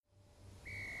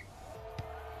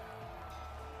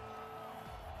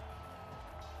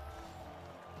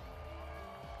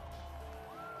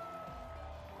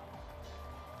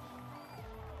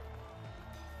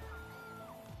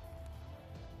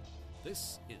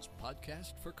This is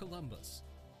Podcast for Columbus.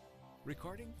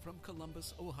 Recording from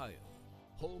Columbus, Ohio,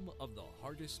 home of the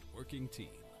hardest working team.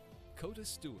 Coda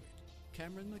Stewart,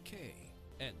 Cameron McKay,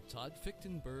 and Todd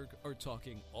Fichtenberg are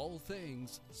talking all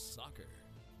things soccer.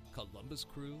 Columbus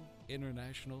Crew,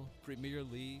 International, Premier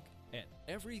League, and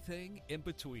everything in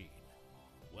between.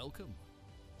 Welcome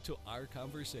to our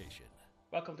conversation.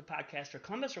 Welcome to Podcast for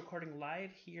Columbus, recording live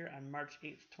here on March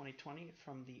 8th, 2020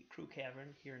 from the Crew Cavern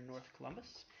here in North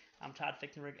Columbus. I'm Todd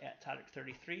Fichtenberg at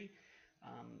Toddick33.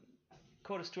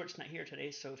 Coda Stewart's not here today,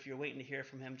 so if you're waiting to hear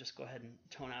from him, just go ahead and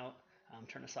tone out,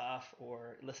 turn us off,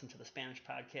 or listen to the Spanish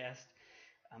podcast.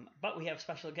 But we have a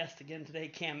special guest again today,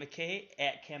 Cam McKay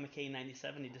at Cam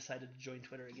McKay97. He decided to join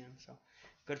Twitter again, so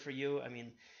good for you. I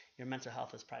mean, your mental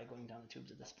health is probably going down the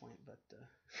tubes at this point, but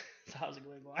so how's it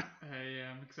going on? Yeah,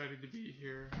 I'm excited to be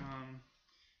here.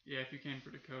 If you came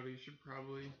for Dakota, you should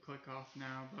probably click off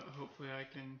now, but hopefully I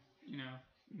can,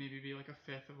 maybe be like a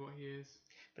fifth of what he is.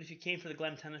 But if you came for the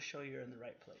Glenn Tennis Show, you're in the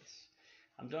right place.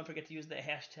 Don't forget to use the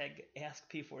hashtag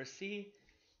AskP4C.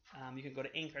 You can go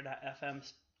to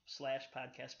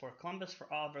anchor.fm/podcast for Columbus for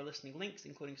all of our listening links,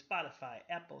 including Spotify,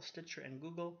 Apple, Stitcher, and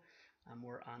Google.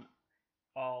 We're on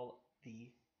all the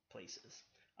places.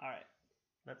 All right,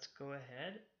 let's go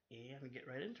ahead and get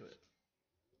right into it.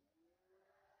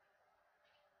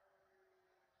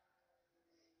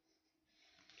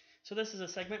 So this is a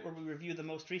segment where we review the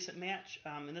most recent match.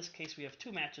 In this case, we have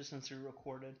two matches since we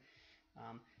recorded.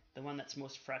 The one that's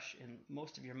most fresh in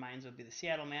most of your minds would be the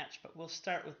Seattle match, but we'll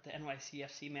start with the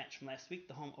NYCFC match from last week,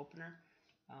 the home opener.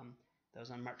 That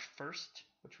was on March 1st,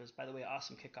 which was, by the way,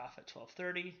 awesome kickoff at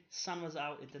 12:30. Sun was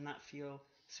out. It did not feel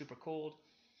super cold.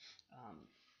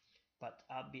 But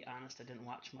I'll be honest, I didn't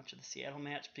watch much of the Seattle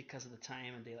match because of the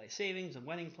time and daylight savings and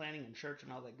wedding planning and church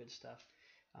and all that good stuff.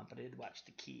 But I did watch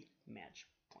the key match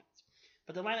points.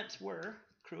 But the lineups were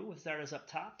Crew with Zardes up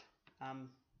top,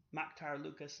 Mokhtar,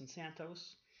 Lucas, and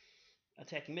Santos.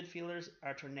 Attacking midfielders,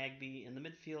 Artur Nagbe in the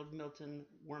midfield, Milton,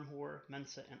 Wormhor,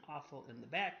 Mensah, and Offal in the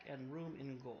back, and Room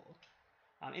in goal.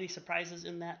 Any surprises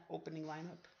in that opening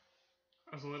lineup?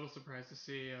 I was a little surprised to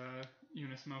see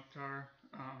Yunus Mokhtar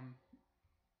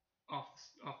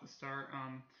off the start.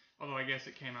 Although I guess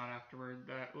it came out afterward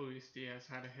that Luis Diaz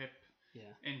had a hip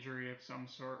injury of some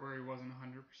sort where he wasn't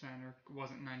 100% or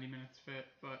wasn't 90 minutes fit.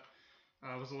 But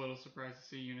I was a little surprised to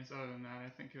see Yunus. Other than that, I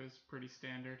think it was pretty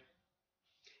standard.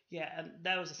 Yeah, and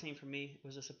that was the same for me. It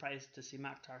was a surprise to see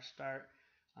Mokhtar start.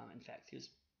 In fact, he was,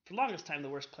 for the longest time, the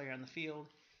worst player on the field.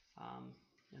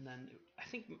 And then I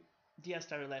think Diaz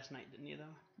started last night, didn't he,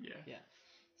 though? Yeah. Yeah.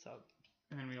 So.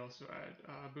 And then we also had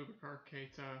Boubacar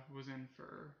Keita was in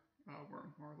for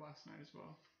Wormhor last night as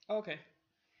well. Okay.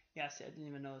 Yeah, see, I didn't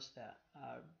even notice that.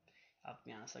 I'll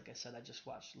be honest, like I said, I just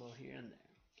watched a little here and there.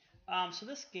 So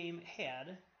this game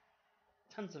had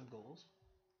tons of goals.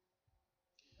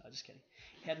 Just kidding.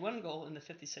 He had one goal in the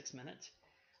 56th minute.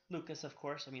 Lucas, of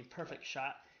course, perfect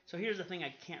shot. So here's the thing I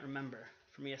can't remember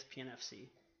from ESPN FC.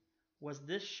 Was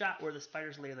this shot where the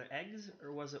spiders lay their eggs,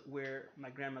 or was it where my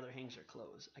grandmother hangs her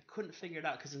clothes? I couldn't figure it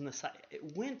out because in the side,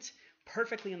 it went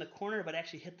perfectly in the corner, but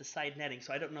actually hit the side netting.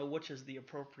 So I don't know which is the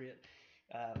appropriate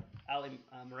Ali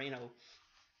Moreno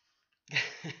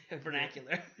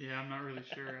vernacular. Yeah, I'm not really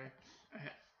sure.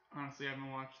 I honestly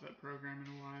haven't watched that program in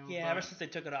a while. Yeah, ever since they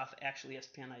took it off, actually,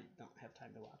 ESPN, I don't have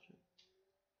time to watch it.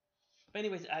 But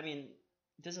anyways,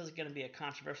 this is going to be a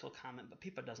controversial comment, but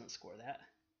Pipa doesn't score that.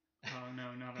 Oh,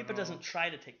 no, not at all. Pipa doesn't try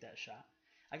to take that shot.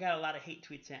 I got a lot of hate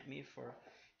tweets at me for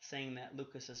saying that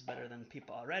Lucas is better than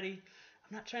Pipa already.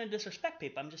 I'm not trying to disrespect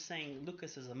Pipa. I'm just saying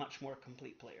Lucas is a much more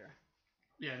complete player.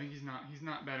 Yeah, I think he's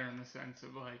not better in the sense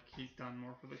of like he's done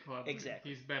more for the club.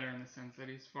 Exactly. He's better in the sense that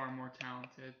he's far more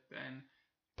talented than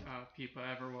Pipa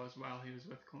ever was while he was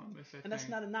with Columbus. And that's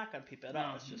not a knock on Pipa at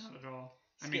all. It's just not at all.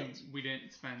 skills. We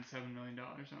didn't spend $7 million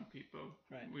on Pipa.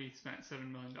 Right. We spent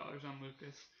 $7 million on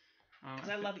Lucas. Because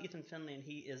I love Ethan Finlay, and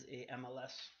he is a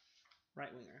MLS right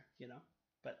winger,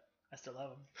 but I still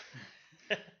love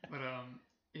him. But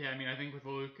I think with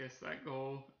Lucas, that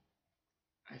goal,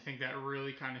 I think that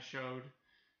really kind of showed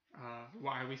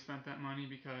why we spent that money,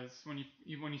 because when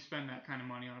you spend that kind of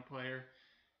money on a player,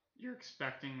 you're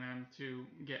expecting them to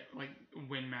get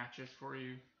win matches for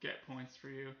you, get points for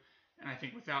you, and I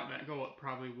think without that goal, it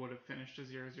probably would have finished a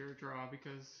 0-0 draw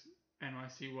because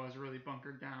NYC was really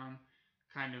bunkered down.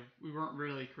 We weren't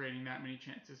really creating that many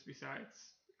chances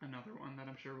besides another one that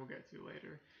I'm sure we'll get to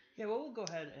later. Yeah, well, we'll go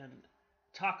ahead and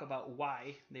talk about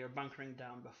why they were bunkering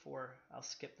down before. I'll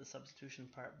skip the substitution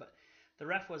part, but the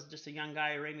ref was just a young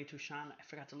guy, Remy Touchon. I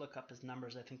forgot to look up his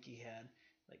numbers. I think he had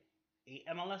 8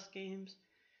 MLS games.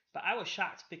 But I was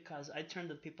shocked because I turned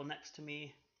to the people next to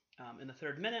me in the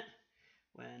 3rd minute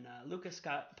when Lucas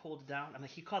got pulled down. I'm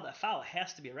like, he called that foul. It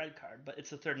has to be a red card, but it's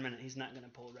the 3rd minute. He's not going to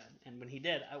pull red. And when he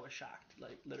did, I was shocked,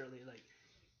 like literally, like.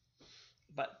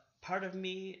 But part of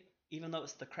me, even though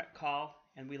it's the correct call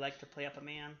and we like to play up a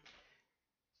man,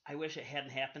 I wish it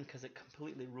hadn't happened because it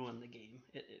completely ruined the game.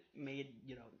 It made,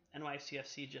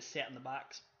 NYCFC just sat in the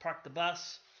box, parked the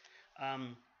bus,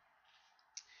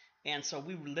 and so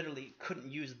we literally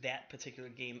couldn't use that particular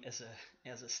game as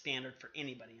a standard for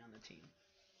anybody on the team.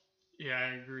 Yeah,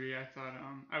 I agree. I thought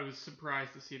I was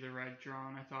surprised to see the red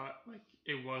drawn. I thought like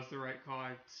it was the right call.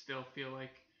 I still feel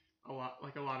like a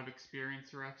lot of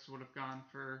experienced refs would have gone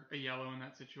for a yellow in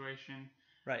that situation,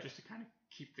 right? Just to kind of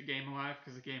keep the game alive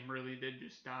because the game really did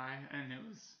just die, and it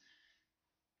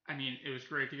was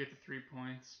great to get the 3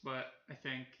 points, but I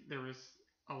think there was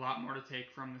a lot more to take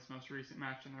from this most recent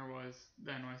match than there was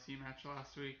the NYC match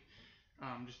last week.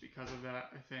 Just because of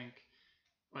that, I think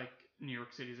like New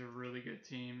York City is a really good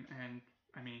team, and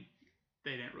I mean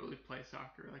they didn't really play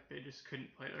soccer. Like they just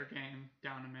couldn't play their game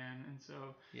down a man, and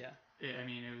so yeah.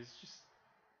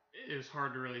 It was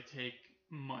hard to really take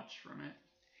much from it.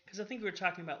 Because I think we were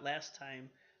talking about last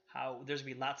time how there's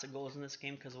going to be lots of goals in this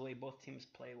game because of the way both teams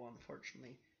play. Well,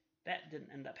 unfortunately, that didn't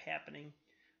end up happening.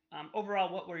 Overall,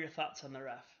 what were your thoughts on the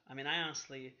ref? I mean, I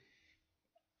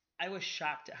was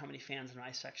shocked at how many fans in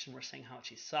my section were saying how much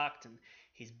he sucked and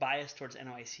he's biased towards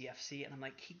NYCFC. And I'm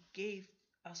like, he gave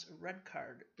us a red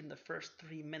card in the first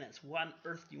 3 minutes. What on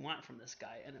earth do you want from this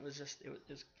guy? And it was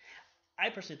I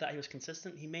personally thought he was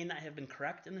consistent. He may not have been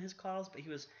correct in his calls, but he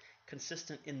was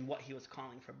consistent in what he was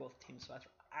calling for both teams. So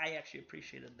I actually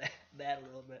appreciated that a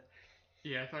little bit.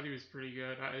 Yeah, I thought he was pretty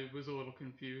good. I was a little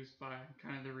confused by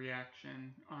kind of the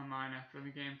reaction online after the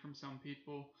game from some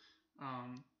people.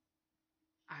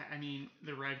 I mean,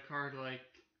 the red card, like,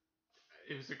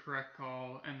 it was a correct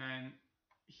call, and then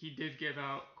he did give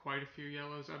out quite a few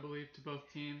yellows, I believe, to both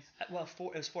teams. Well,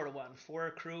 it was 4-1.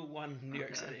 4 Crew, 1 New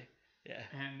York City. Yeah.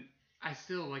 And I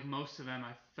still, like, most of them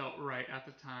I felt right at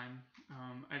the time.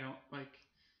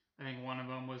 I think one of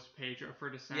them was Pedro for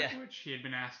dissent, which he had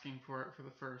been asking for it for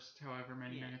the first however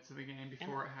many minutes of the game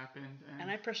before it happened. And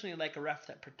I personally like a ref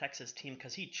that protects his team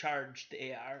because he charged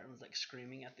the AR and was like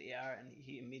screaming at the AR and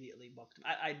he immediately booked him.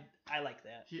 I like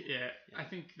that. Yeah, I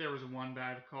think there was one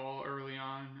bad call early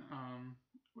on,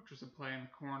 which was a play in the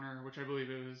corner, which I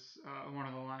believe it was one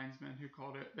of the linesmen who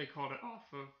called it. They called it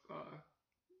off of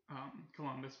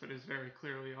Columbus, but it was very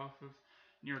clearly off of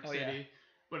New York City. Yeah.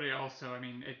 But it also,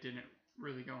 it didn't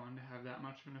really go on to have that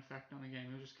much of an effect on the game.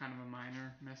 It was just kind of a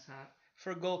minor mishap.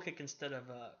 For a goal kick instead of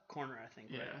a corner, I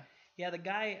think. Yeah. Right? Yeah, the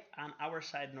guy on our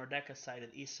side, Nordeca's side,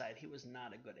 and East side, he was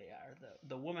not a good AR.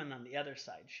 The woman on the other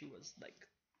side, she was like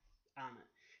on it.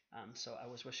 So I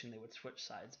was wishing they would switch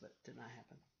sides, but it did not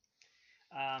happen.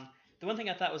 The one thing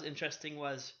I thought was interesting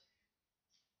was,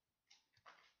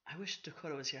 I wish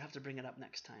Dakota was here. I have to bring it up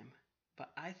next time.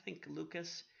 But I think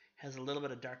Lucas has a little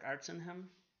bit of dark arts in him.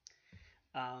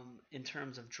 In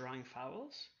terms of drawing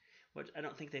fouls, which I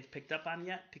don't think they've picked up on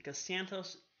yet, because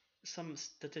Santos, some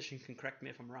statistician can correct me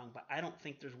if I'm wrong, but I don't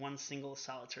think there's one single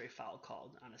solitary foul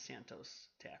called on a Santos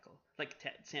tackle, like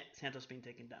Santos being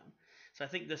taken down. So I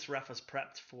think this ref was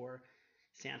prepped for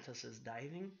Santos's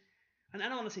diving. And I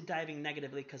don't want to say diving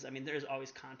negatively because, there is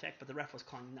always contact, but the ref was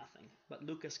calling nothing. But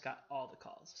Lucas got all the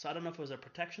calls. So I don't know if it was a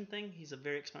protection thing, he's a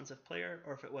very expensive player,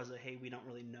 or if it was hey, we don't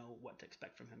really know what to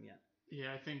expect from him yet.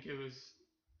 Yeah, I think it was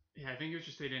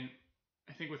just they didn't.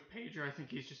 I think with Pedro, I think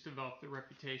he's just developed a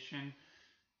reputation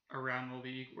around the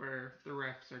league where the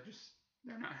refs are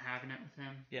they're not having it with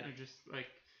him. Yeah. They're just like,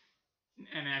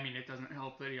 and it doesn't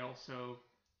help that he also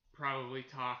probably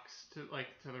talks to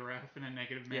the ref in a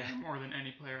negative manner more than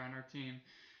any player on our team.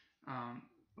 I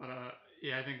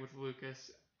think with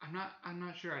Lucas, I'm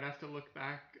not sure. I'd have to look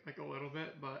back a little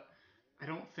bit, but I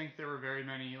don't think there were very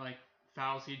many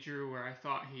fouls he drew where I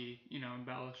thought he,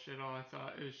 embellished it all. I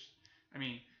thought it was, I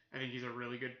think he's a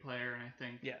really good player, and I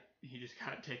think he just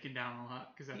got taken down a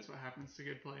lot because that's what happens to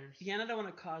good players. Yeah, and I don't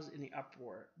want to cause any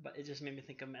uproar, but it just made me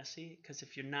think of Messi because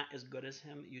if you're not as good as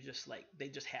him, you just they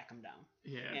just hack him down.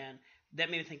 Yeah. And that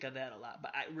made me think of that a lot,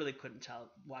 but I really couldn't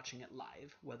tell watching it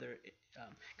live whether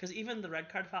because even the red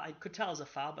card foul, I could tell it was a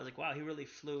foul, but I was like, wow, he really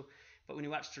flew. But when you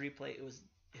watched the replay, it was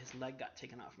his leg got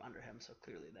taken out from under him, so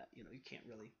clearly that you can't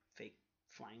really fake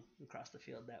flying across the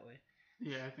field that way.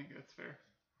 Yeah, I think that's fair.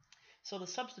 So the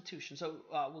substitution,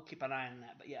 we'll keep an eye on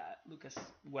that. But yeah, Lucas,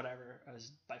 whatever,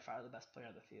 was by far the best player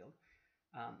on the field.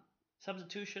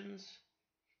 Substitutions,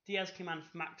 Diaz came on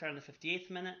for Mokhtar in the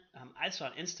 58th minute. I saw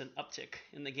an instant uptick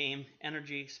in the game,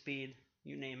 energy, speed,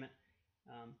 you name it.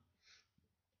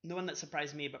 The one that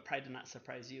surprised me, but probably did not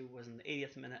surprise you, was in the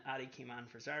 80th minute. Adi came on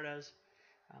for Zardes.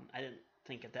 I didn't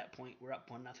think at that point we're up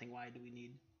 1-0. Why do we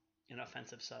need an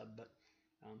offensive sub? But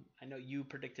I know you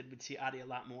predicted we'd see Adi a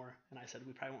lot more, and I said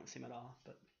we probably won't see him at all.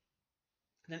 But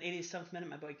then 87th minute,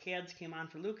 my boy Cads came on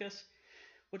for Lucas,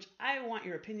 which I want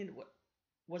your opinion. What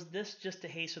was this just a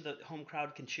hey so the home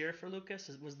crowd can cheer for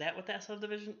Lucas? Was that what that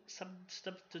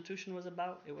substitution was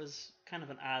about? It was kind of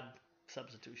an odd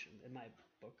substitution in my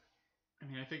book. I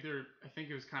mean, I think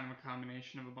it was kind of a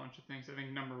combination of a bunch of things. I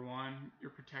think number one, you're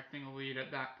protecting a lead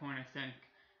at that point. I think,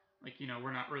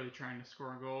 we're not really trying to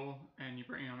score a goal, and you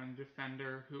bring on a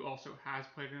defender who also has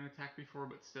played an attack before,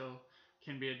 but still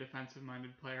can be a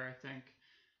defensive-minded player. I think,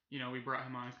 we brought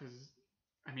him on because,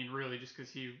 really just because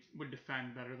he would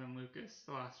defend better than Lucas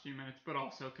the last few minutes, but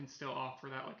also can still offer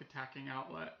that attacking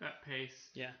outlet, that pace,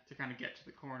 to kind of get to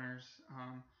the corners.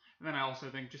 And then I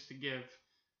also think just to give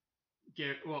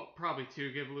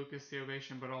Lucas the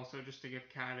ovation, but also just to give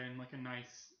Cadden a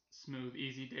nice, smooth,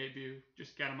 easy debut.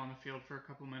 Just get him on the field for a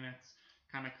couple minutes,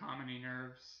 kind of calm any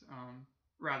nerves,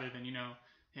 rather than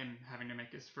him having to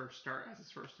make his first start as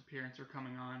his first appearance or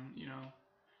coming on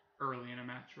early in a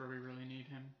match where we really need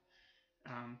him.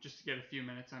 Just to get a few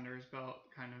minutes under his belt,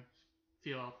 kind of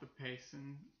feel out the pace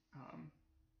and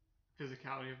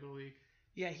physicality of the league.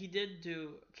 Yeah, he did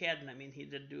do Cadden. He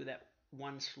did do that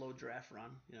one slow draft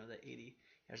run, the 80.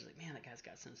 I was like, man, that guy's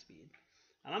got some speed.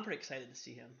 And I'm pretty excited to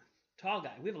see him. Tall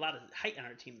guy. We have a lot of height on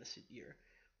our team this year,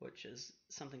 which is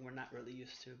something we're not really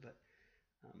used to. But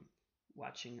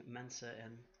watching Mensa,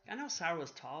 and I know Sauer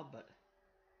was tall, but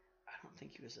I don't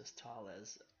think he was as tall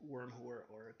as Wormhoer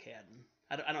or Cadden.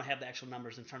 I don't have the actual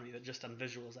numbers in front of me, but just on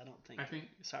visuals, I think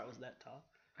Sauer was that tall.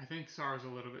 I think Sar's a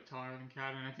little bit taller than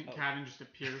Cadden. I think Cadden just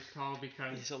appears tall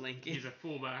because he's so lanky. He's a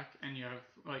fullback, and you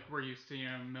have we're used to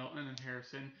Milton and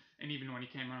Harrison, and even when he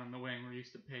came out on the wing, we're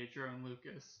used to Pedro and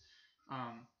Lucas.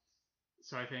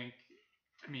 So I think,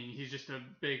 he's just a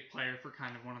big player for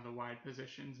kind of one of the wide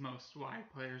positions. Most wide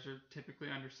players are typically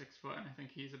under 6 foot, and I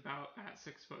think he's about at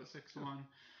 6 foot 6'1".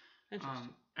 Interesting.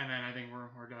 And then I think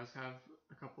Wormhoer does have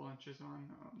a couple inches on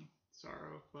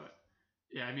Saro, but.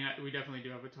 Yeah, we definitely do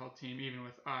have a tall team. Even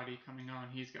with Adi coming on,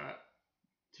 he's got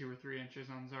 2 or 3 inches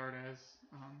on Zardes.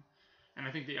 And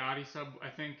I think the Adi sub,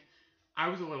 I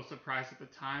was a little surprised at the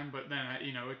time, but then,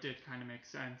 it did kind of make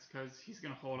sense because he's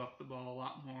going to hold up the ball a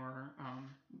lot more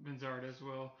than Zardes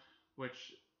will,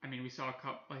 which, we saw a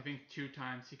couple, 2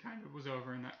 times he kind of was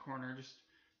over in that corner, just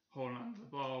holding on to the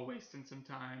ball, wasting some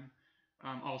time.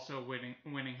 Also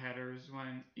winning headers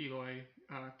when Eloy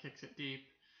kicks it deep.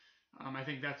 I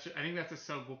think that's a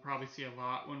sub we'll probably see a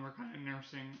lot when we're kind of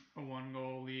nursing a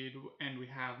 1-goal lead and we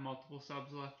have multiple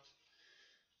subs left.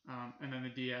 And then the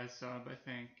Diaz sub, I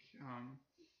think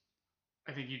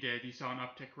you saw an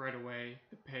uptick right away.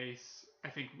 The pace, I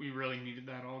think we really needed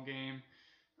that all game.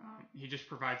 He just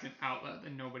provides an outlet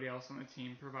that nobody else on the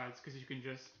team provides because you can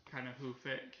just kind of hoof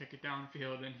it, kick it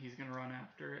downfield, and he's going to run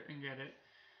after it and get it.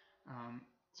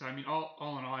 So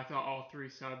all in all, I thought all 3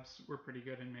 subs were pretty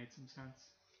good and made some sense.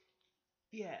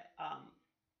 Yeah,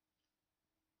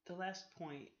 the last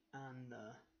point on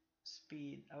the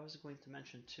speed, I was going to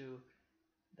mention too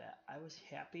that I was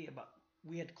happy about.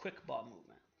 We had quick ball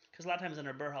movement because a lot of times in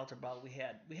our Berhalter ball we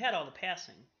had all the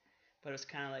passing, but it was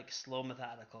kind of slow,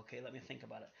 methodical. Okay, let me think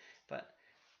about it. But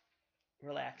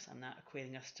relax, I'm not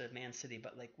equating us to Man City,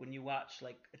 but when you watch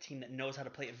a team that knows how to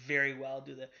play it very well,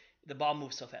 do the ball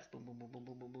moves so fast, boom, boom, boom, boom,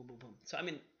 boom, boom, boom, boom, boom. So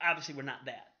obviously we're not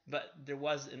that, but there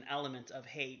was an element of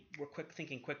hey, we're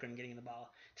thinking quicker and getting the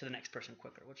ball to the next person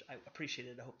quicker, which I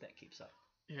appreciated. I hope that keeps up.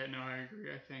 Yeah, no, I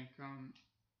agree. I think,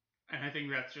 and I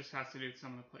think that just has to do with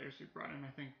some of the players we brought in.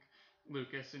 I think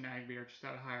Lucas and Nagbe are just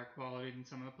at a higher quality than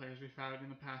some of the players we've had in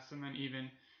the past, and then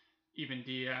even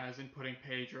Diaz and putting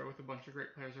Pedro with a bunch of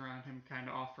great players around him kind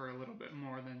of offer a little bit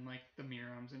more than the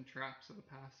Mirams and Traps of the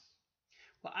past.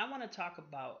 Well, I want to talk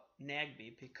about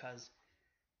Nagbe because,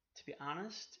 to be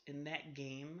honest, in that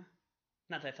game,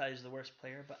 not that I thought he was the worst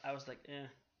player, but I was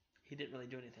he didn't really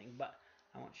do anything. But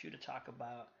I want you to talk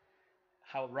about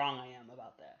how wrong I am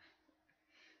about that.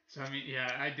 So,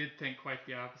 I did think quite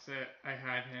the opposite. I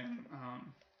had him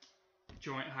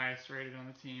joint highest rated on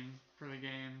the team for the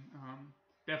game.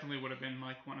 Definitely would have been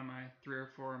one of my 3 or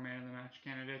 4 man of the match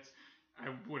candidates. I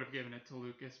would have given it to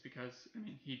Lucas because,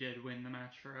 he did win the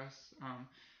match for us.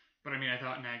 But, I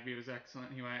thought Nagbe was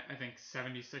excellent. He went,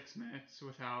 76 minutes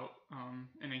without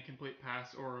an incomplete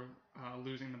pass or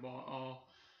losing the ball at all.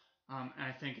 And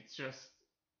I think it's just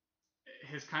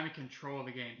his kind of control of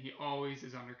the game. He always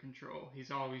is under control. He's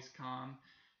always calm.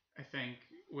 I think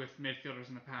with midfielders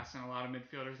in the past and a lot of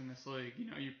midfielders in this league,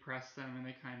 you press them and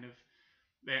they kind of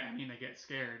they get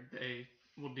scared. They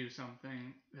will do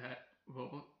something that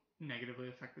will negatively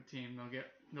affect the team.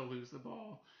 They'll lose the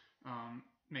ball,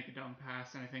 make a dumb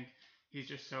pass, and I think he's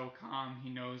just so calm. He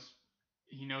knows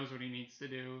what he needs to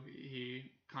do.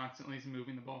 He constantly is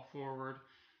moving the ball forward,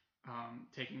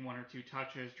 taking one or two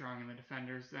touches, drawing in the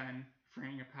defenders, then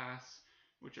freeing a pass,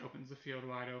 which opens the field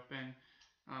wide open.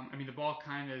 The ball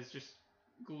kind of is just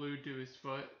glued to his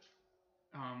foot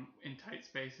in tight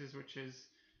spaces, which is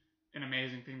an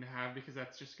amazing thing to have because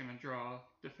that's just going to draw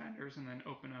defenders and then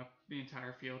open up the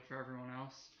entire field for everyone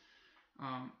else.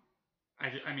 I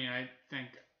think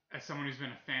as someone who's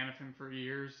been a fan of him for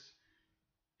years,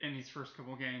 in these first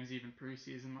couple games, even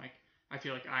preseason, I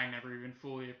feel like I never even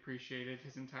fully appreciated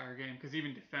his entire game because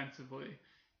even defensively,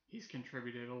 he's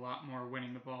contributed a lot more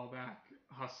winning the ball back,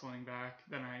 hustling back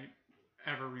than I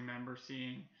ever remember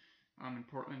seeing in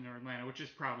Portland or Atlanta, which is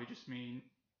probably just me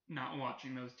not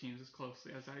watching those teams as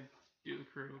closely as I do the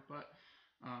Crew. But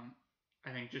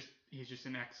I think he's just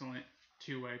an excellent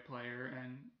two-way player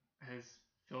and has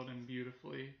filled in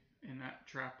beautifully in that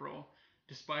trap role,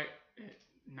 despite it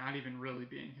not even really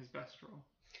being his best role.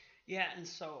 Yeah, and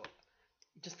so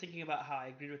just thinking about how I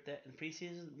agreed with that in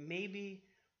preseason, maybe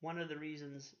one of the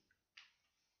reasons,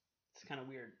 it's kind of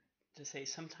weird to say,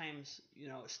 sometimes,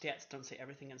 stats don't say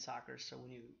everything in soccer, so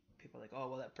when people are like, oh,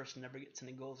 well, that person never gets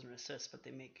any goals or assists, but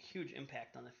they make a huge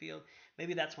impact on the field.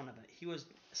 Maybe that's one of it. He was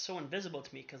so invisible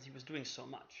to me because he was doing so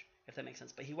much, if that makes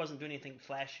sense. But he wasn't doing anything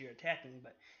flashy or attacking,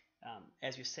 but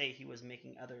as you say, he was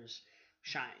making others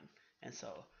shine. And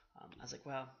so I was like,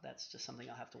 well, that's just something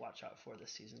I'll have to watch out for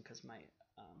this season because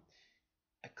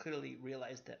I clearly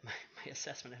realized that my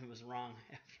assessment of him was wrong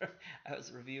after I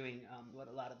was reviewing what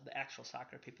a lot of the actual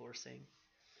soccer people were saying.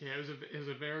 Yeah, it was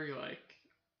a very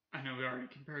I know we already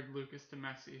compared Lucas to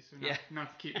Messi, so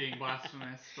not to keep being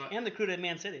blasphemous, but and the Crew to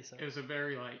Man City. So it was a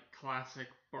very classic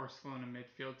Barcelona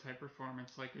midfield type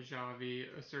performance, like a Xavi,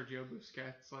 a Sergio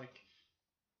Busquets,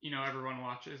 everyone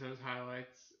watches those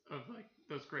highlights of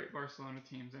those great Barcelona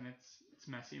teams, and it's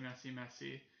Messi, Messi,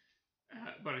 Messi.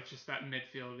 But it's just that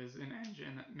midfield is an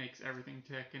engine that makes everything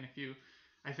tick. And if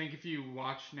you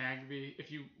watch Nagbe,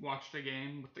 if you watched a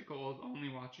game with the goal of only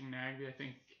watching Nagbe, I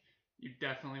think you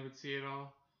definitely would see it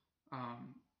all.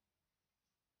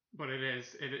 But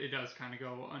it does kind of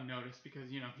go unnoticed because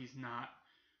he's not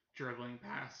dribbling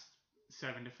past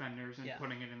 7 defenders and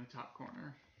putting it in the top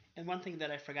corner. And one thing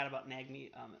that I forgot about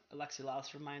Nagbe, Alexi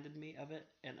Lalas reminded me of it,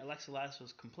 and Alexi Lalas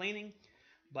was complaining,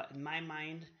 but in my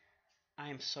mind, I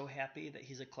am so happy that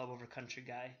he's a club over country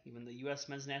guy. Even the U.S.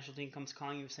 men's national team comes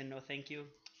calling you saying no thank you.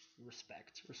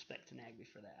 Respect to Nagbe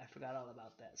for that. I forgot all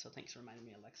about that, so thanks for reminding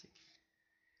me, Alexi.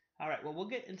 All right, well, we'll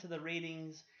get into the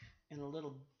ratings in a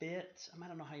little bit. I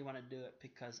don't know how you want to do it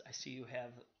because I see you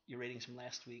have your ratings from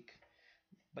last week,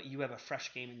 but you have a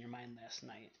fresh game in your mind last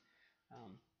night.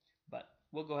 But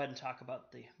we'll go ahead and talk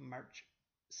about the March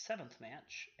 7th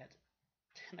match at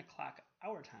 10 o'clock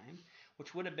our time,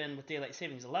 which would have been with daylight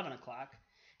savings 11 o'clock.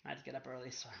 I had to get up early,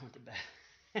 so I went to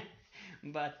bed.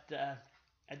 But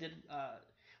I did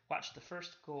watch the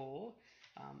first goal.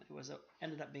 It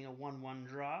ended up being a 1-1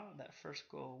 draw. That first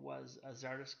goal was a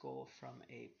Zardes goal from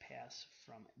a pass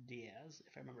from Diaz,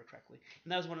 if I remember correctly.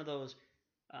 And that was one of those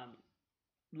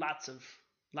lots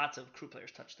of Crew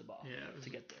players touched the ball to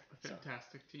get there. A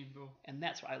fantastic team goal. And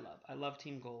that's what I love. I love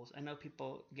team goals. I know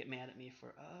people get mad at me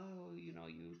for,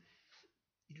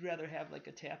 you'd rather have a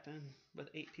tap in with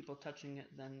 8 people touching it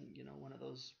than, one of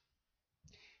those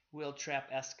Will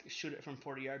Trapp-esque shoot it from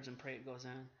 40 yards and pray it goes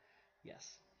in.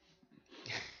 Yes.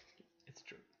 It's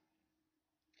true.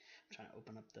 I'm trying to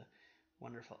open up the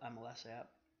wonderful MLS app.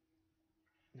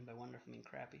 And by wonderful, I mean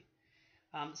crappy.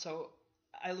 So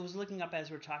I was looking up as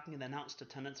we were talking, and the announced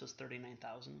attendance was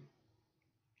 39,000,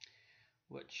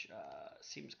 which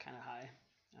seems kind of high,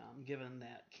 given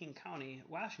that King County,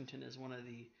 Washington, is one of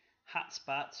the hot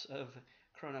spots of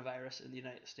coronavirus in the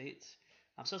United States.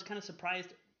 So I was kind of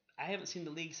surprised. I haven't seen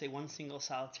the league say one single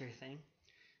solitary thing,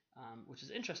 which is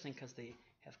interesting because they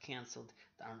have canceled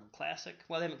the Arnold Classic.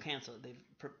 Well, they haven't canceled it.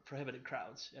 They've prohibited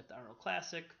crowds at the Arnold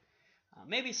Classic.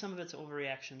 Maybe some of it's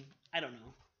overreaction. I don't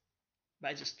know. But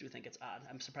I just do think it's odd.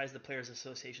 I'm surprised the Players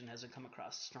Association hasn't come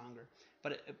across stronger.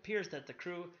 But it appears that the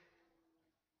Crew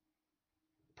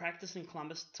practiced in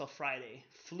Columbus till Friday,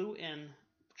 flew in,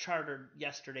 chartered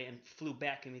yesterday, and flew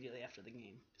back immediately after the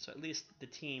game. So at least the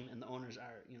team and the owners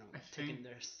are, taking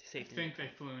their safety. I think they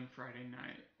flew in Friday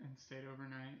night and stayed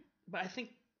overnight. But I think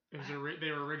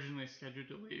they were originally scheduled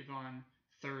to leave on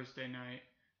Thursday night,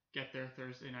 get there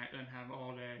Thursday night, then have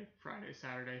all day Friday,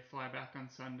 Saturday, fly back on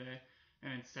Sunday.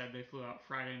 And instead they flew out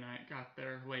Friday night, got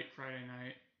there late Friday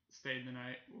night, stayed the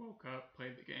night, woke up,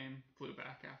 played the game, flew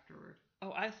back afterward.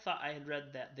 Oh, I thought I had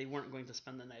read that they weren't going to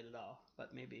spend the night at all,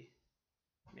 but maybe.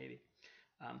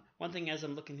 One thing as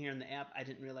I'm looking here in the app, I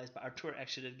didn't realize, but Artur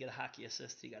actually did get a hockey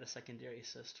assist. He got a secondary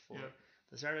assist for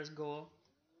the Zardes goal.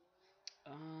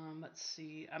 Let's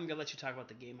see. I'm gonna let you talk about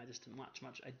the game. I just didn't watch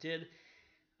much. I did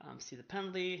see the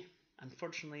penalty.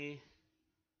 Unfortunately,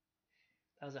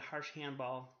 that was a harsh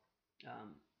handball,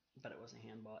 but it wasn't a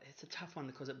handball. It's a tough one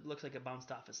because it looks like it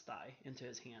bounced off his thigh into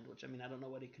his hand, which, I mean, I don't know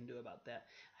what he can do about that.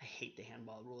 I hate the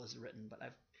handball rule as written, but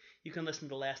you can listen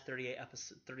to the last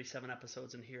 37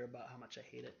 episodes and hear about how much I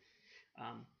hate it.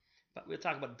 But we'll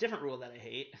talk about a different rule that I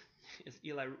hate. Is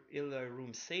Eli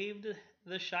Room saved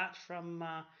the shot from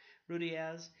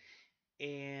Rudiaz,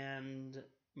 and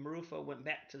Marufo went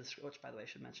back to the script, which, by the way, I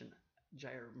should mention,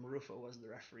 Jair Marufo was the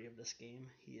referee of this game.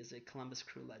 He is a Columbus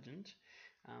Crew legend.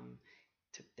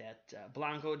 Took that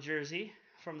Blanco jersey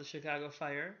from the Chicago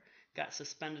Fire, got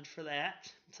suspended for that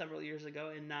several years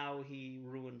ago, and now he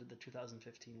ruined the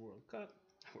 2015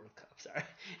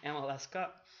 MLS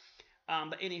Cup.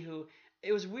 But anywho,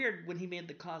 it was weird when he made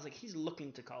the calls, like he's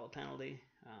looking to call a penalty.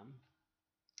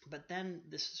 But then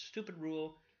this stupid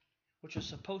rule, which was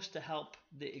supposed to help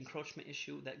the encroachment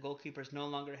issue that goalkeepers no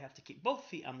longer have to keep both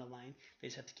feet on the line, they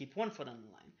just have to keep one foot on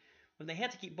the line. When they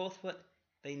had to keep both foot,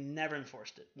 they never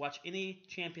enforced it. Watch any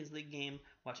Champions League game,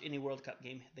 watch any World Cup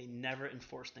game, they never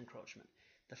enforced encroachment.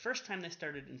 The first time they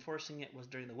started enforcing it was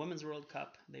during the Women's World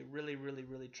Cup. They really, really,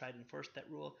 really tried to enforce that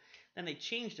rule. Then they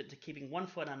changed it to keeping one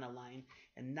foot on the line,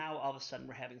 and now all of a sudden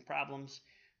we're having problems.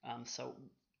 So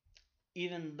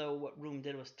even though what Room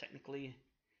did was technically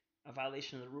a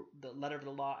violation of the letter of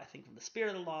the law, I think from the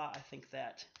spirit of the law, I think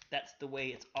that that's the way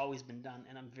it's always been done,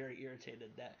 and I'm very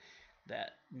irritated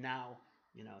that now,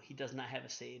 he does not have a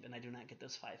save, and I do not get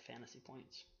those 5 fantasy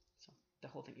points. So the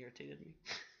whole thing irritated me.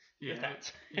 Yeah,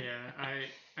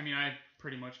 I mean, I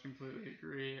pretty much completely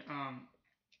agree.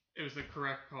 It was the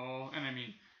correct call, and I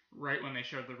mean, right when they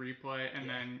showed the replay, and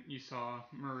then you saw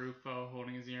Marufo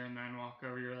holding his ear and then walk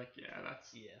over, you're like,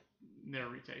 they're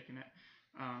retaking it.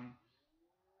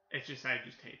 It's just, I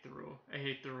just hate the rule. I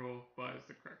hate the rule, but it's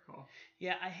the correct call.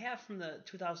 Yeah, I have from the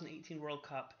 2018 World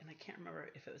Cup, and I can't remember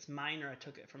if it was mine or I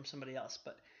took it from somebody else,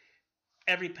 but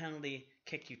every penalty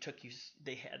kick you took,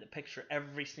 they had a picture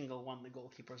every single one the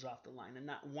goalkeepers off the line, and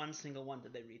not one single one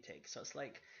did they retake. So it's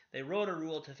like they wrote a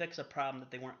rule to fix a problem that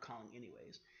they weren't calling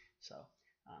anyways. So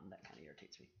that kind of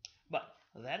irritates me. But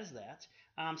that is that.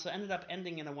 So it ended up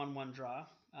ending in a 1-1 draw.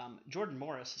 Jordan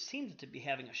Morris seemed to be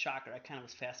having a shocker. I kind of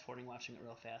was fast-forwarding watching it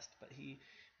real fast, but he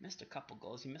missed a couple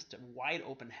goals. He missed a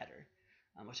wide-open header,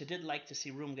 which I did like to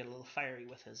see Room get a little fiery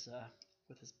with his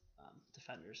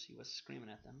defenders. He was screaming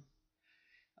at them.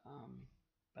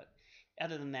 But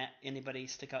other than that, anybody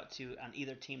stick out to on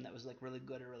either team that was like really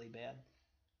good or really bad?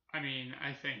 I mean,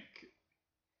 I think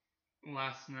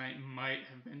last night might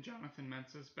have been Jonathan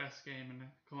Mensah's best game in a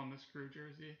Columbus Crew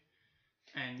jersey.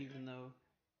 And even though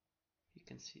you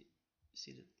can see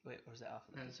the wait, or was that off?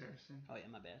 That is Harrison. Oh yeah,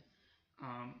 my bad.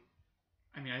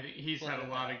 I mean, I think he's had a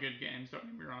lot of good games. Don't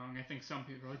get me wrong. I think some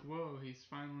people are like, "Whoa, he's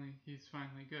finally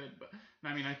good." But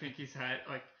I mean, I think he's had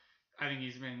I think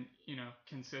he's been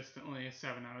consistently a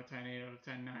 7 out of 10, 8 out of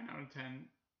 10, 9 out of 10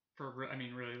 for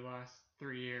really the last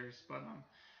 3 years. But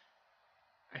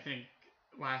I think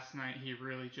last night he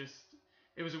really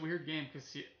it was a weird game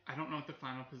because I don't know what the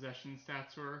final possession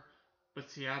stats were,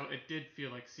 but it did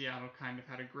feel like Seattle kind of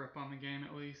had a grip on the game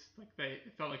at least. Like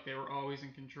it felt like they were always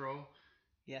in control.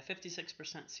 Yeah,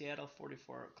 56% Seattle,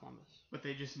 44% Columbus. But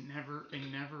they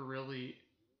never really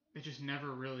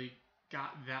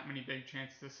got that many big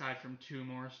chances aside from 2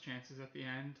 Morris chances at the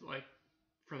end. Like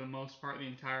for the most part, the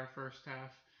entire first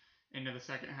half into the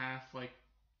second half, like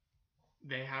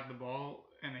they had the ball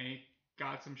and they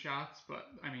got some shots, but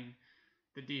I mean,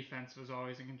 the defense was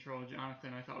always in control.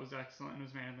 Jonathan, I thought, was excellent and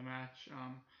was man of the match.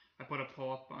 I put a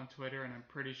poll up on Twitter, and I'm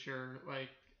pretty sure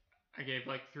I gave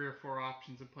 3 or 4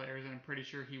 options of players, and I'm pretty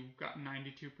sure he got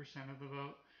 92% of the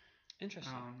vote.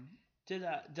 Interesting. Do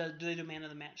they do man of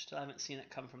the match still? I haven't seen it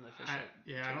come from the official.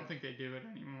 I don't think they do it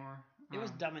anymore. It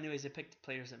was dumb anyways. They picked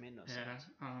players that made no sense.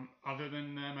 Other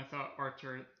than them, I thought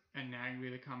Artur and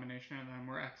Nagbe, the combination of them,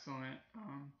 were excellent.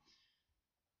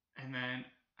 And then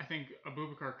I think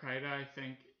Abubakar Keita, I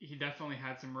think he definitely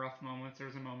had some rough moments. There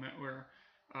was a moment where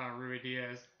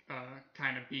Ruidíaz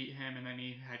kind of beat him, and then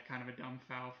he had kind of a dumb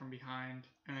foul from behind.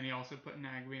 And then he also put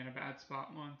Nagbe in a bad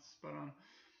spot once. But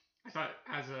I thought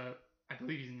I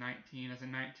believe he's 19, as a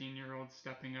 19-year-old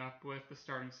stepping up with the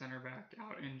starting center back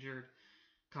out injured,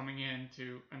 coming in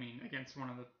against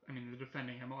the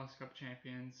defending MLS Cup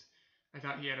champions. I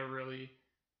thought he had a really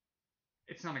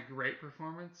it's not a great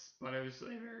performance, but it was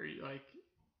it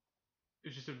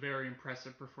was just a very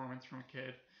impressive performance from a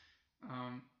kid.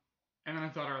 And then I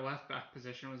thought our left back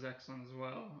position was excellent as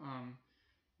well.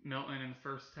 Milton in the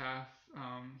first half,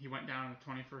 he went down in the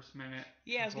 21st minute,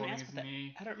 Yeah, I was going to holding ask his about that.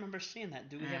 knee. I don't remember seeing that.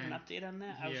 Do we have an And update on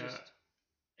that?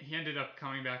 he ended up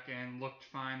coming back in, looked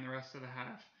fine the rest of the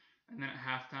half, and then at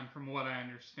halftime, from what I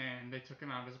understand, they took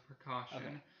him out as a precaution.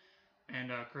 Okay.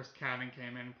 And Chris Cadden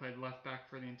came in and played left back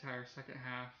for the entire second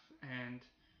half, and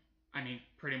I mean,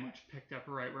 pretty much picked up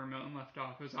right where Milton left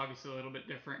off. It was obviously a little bit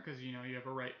different because you have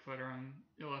a right footer on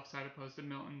the left side opposed to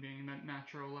Milton being that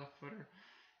natural left footer.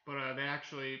 But they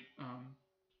actually,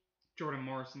 Jordan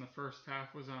Morris in the first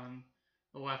half was on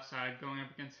the left side going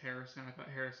up against Harrison. I thought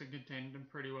Harrison contained him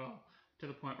pretty well to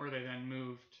the point where they then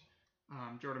moved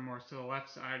Jordan Morris to the left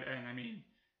side. And I mean,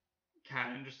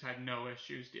 Cadden just had no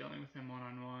issues dealing with him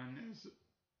one-on-one. It was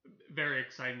very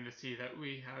exciting to see that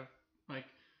we have like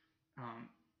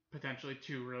potentially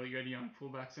two really good young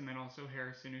fullbacks, and then also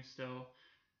Harrison, who still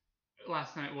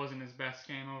last night wasn't his best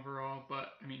game overall,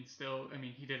 but I mean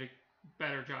he did a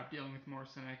better job dealing with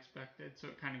Morris than I expected. So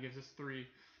it kind of gives us three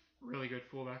really good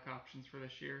fullback options for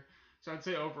this year. So I'd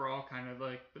say overall, kind of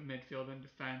like the midfield and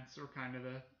defense were kind of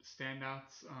the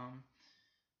standouts.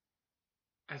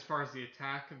 As far as the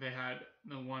attack, they had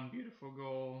the one beautiful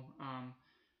goal,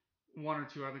 one or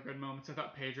two other good moments. I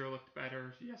thought Pedro looked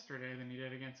better yesterday than he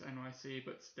did against NYC,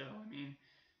 but still, I mean,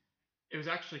 it was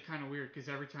actually kind of weird because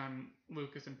every time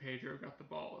Lucas and Pedro got the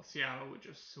ball, Seattle would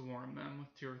just swarm them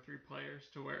with two or three players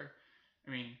to where,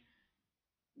 I mean,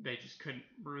 they just couldn't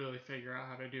really figure out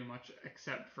how to do much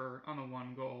except for on the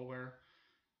one goal where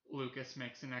Lucas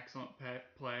makes an excellent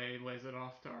play, lays it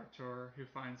off to Artur, who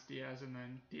finds Diaz, and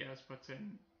then Diaz puts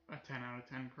in a 10 out of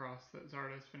 10 cross that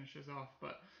Zardes finishes off.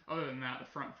 But other than that,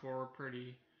 the front four were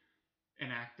pretty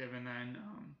inactive. And then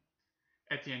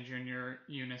Etienne Jr.,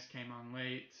 Eunice came on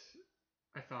late.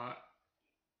 I thought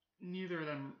neither of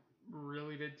them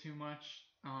really did too much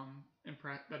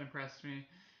that impressed me.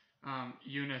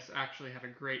 Eunice actually had a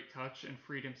great touch and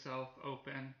freed himself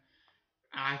open.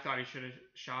 I thought he should have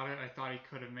shot it. I thought he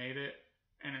could have made it.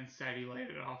 And instead he laid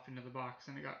it off into the box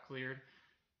and it got cleared.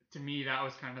 To me, that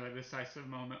was kind of the decisive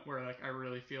moment where I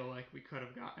really feel like we could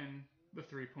have gotten the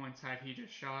 3 points had he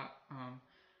just shot.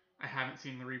 I haven't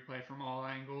seen the replay from all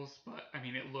angles, but I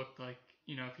mean, it looked like,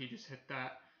 if he just hit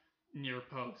that near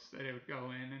post that it would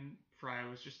go in, and Fry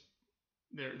was just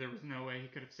there was no way he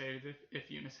could have saved it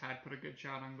if Eunice had put a good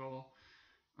shot on goal.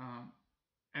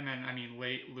 And then, I mean,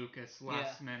 late Lucas,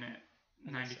 last minute,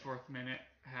 94th minute,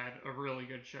 had a really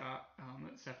good shot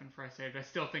that Stefan Fry saved. I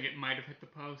still think it might have hit the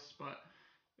post, but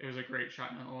it was a great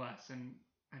shot nonetheless. And,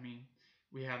 I mean,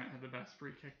 we haven't had the best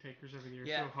free kick takers over the years,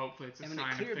 so hopefully it's a sign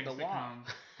of things to come.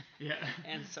 Yeah.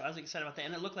 And so I was excited about that.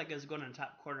 And it looked like it was going in the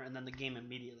top corner, and then the game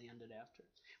immediately ended after.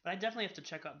 But I definitely have to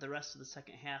check out the rest of the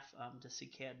second half to see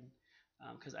Cadden,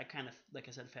 because I kind of, like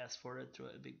I said, fast forwarded through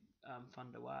it. It'd be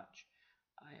fun to watch.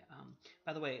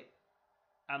 By the way,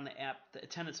 on the app, the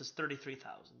attendance is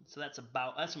 33,000. So that's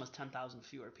almost 10,000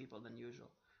 fewer people than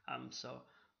usual. So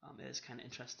it is kind of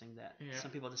interesting that some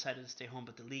people decided to stay home,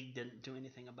 but the league didn't do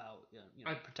anything about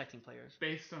protecting players.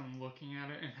 Based on looking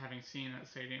at it and having seen that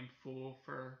stadium full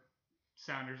for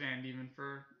Sounders and even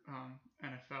for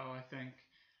NFL, I think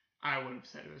I would have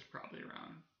said it was probably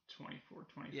around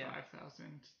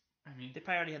 25,000. I mean, they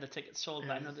probably already had the tickets sold,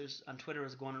 but I know there's on Twitter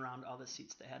was going around all the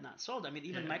seats that had not sold. I mean,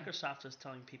 even Microsoft was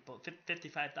telling people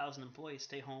 55,000 employees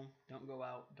stay home, don't go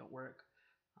out, don't work.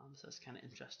 So it's kind of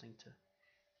interesting to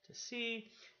see.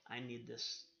 I need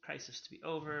this crisis to be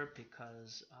over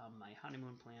because my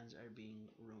honeymoon plans are being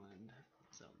ruined.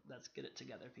 So let's get it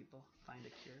together, people. Find a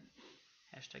cure.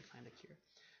 Hashtag find a cure.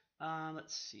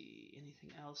 Let's see.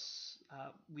 Anything else?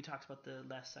 We talked about the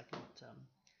last second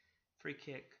free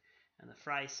kick and the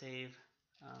Fry save.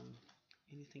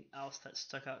 Anything else that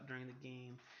stuck out during the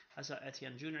game? I saw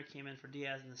Etienne Jr. came in for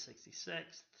Diaz in the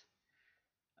 66th.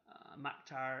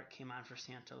 Mokhtar came on for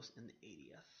Santos in the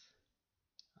 80th.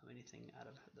 Anything out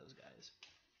of those guys?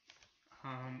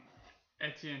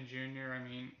 Etienne Jr., I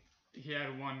mean, he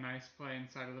had one nice play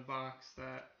inside of the box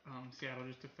that Seattle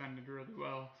just defended really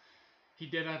well. He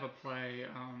did have a play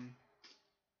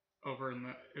over in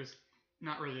it was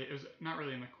not really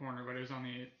in the corner, but it was on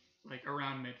the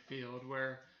around midfield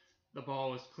where the ball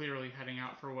was clearly heading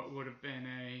out for what would have been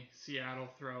a Seattle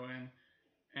throw-in,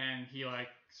 and he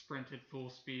sprinted full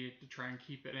speed to try and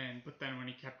keep it in. But then when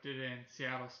he kept it in,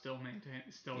 Seattle still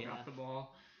got the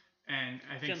ball, and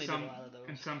I think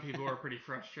some people were pretty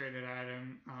frustrated at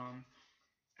him.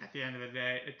 At the end of the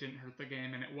day, it didn't hurt the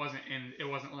game, and it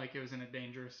wasn't like it was in a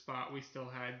dangerous spot. We still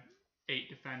had 8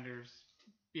 defenders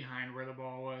behind where the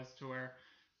ball was to where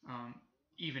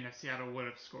even if Seattle would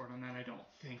have scored on that, I don't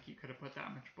think you could have put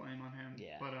that much blame on him.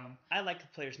 Yeah. But I like the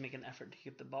players make an effort to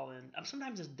keep the ball in.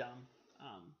 Sometimes it's dumb.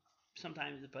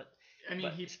 Sometimes, but I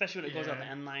mean, especially when it goes out the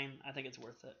end line, I think it's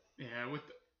worth it. Yeah, with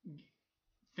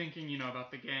thinking,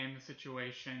 about the game, the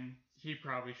situation, he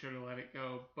probably should have let it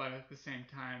go. But at the same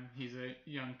time, he's a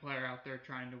young player out there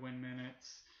trying to win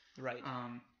minutes. Right.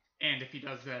 And if he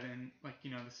does that in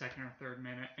the second or third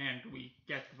minute, and we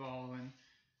get the ball and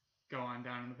go on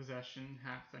down in the possession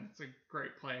half, then it's a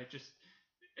great play.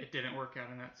 It didn't work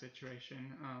out in that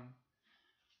situation.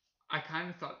 I kind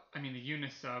of thought, the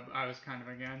Eunice sub, I was kind of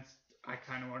against. I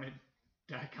kind of wanted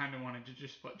to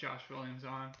just put Josh Williams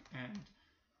on and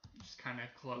just kind of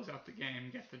close out the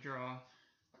game, get the draw.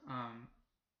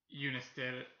 Eunice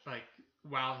did it,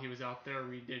 while he was out there,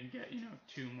 we did get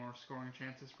 2 more scoring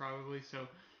chances probably, so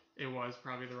it was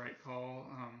probably the right call.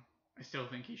 I still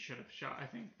think he should have shot. I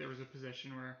think there was a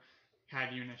position where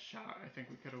had Eunice shot, I think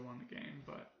we could have won the game.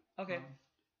 But okay,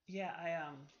 yeah,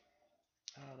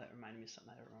 oh, that reminded me of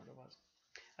something I don't remember what it was.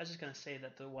 I was just gonna say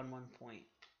that the 1-1 point,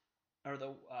 or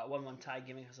the 1-1 tie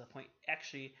giving us a point,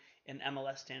 actually in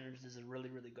MLS standards is a really,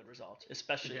 really good result,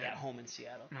 especially at home in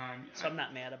Seattle. No, I'm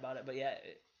not mad about it, but yeah,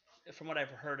 from what I've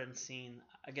heard and seen,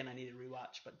 again, I need to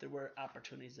rewatch, but there were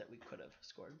opportunities that we could have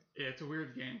scored. Yeah, it's a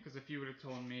weird game because if you would have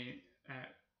told me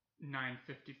at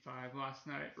 9:55 last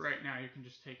night, right now you can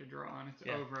just take a draw and it's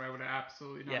over, I would have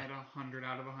absolutely done it 100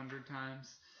 out of 100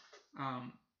 times.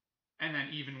 And then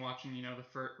even watching, the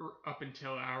first, up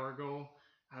until our goal,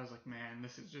 I was like, man,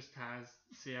 this just has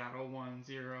Seattle 1-0,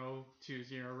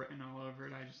 2-0 written all over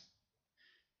it. I just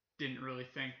didn't really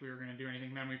think we were going to do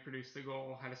anything. Then we produced the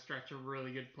goal, had a stretch of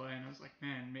really good play, and I was like,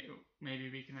 man, maybe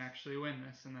we can actually win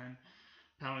this. And then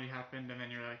penalty happened, and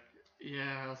then you're like,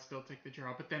 yeah, I'll still take the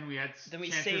draw. But then we had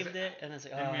saved it, and it's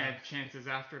like, we had chances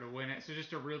after to win it. So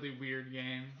just a really weird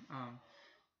game.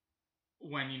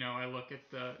 When I look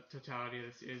at the totality of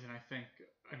the season, I think,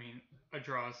 a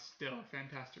draw is still a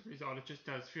fantastic result. It just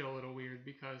does feel a little weird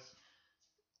because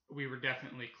we were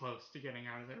definitely close to getting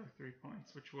out of there with 3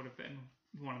 points, which would have been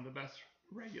one of the best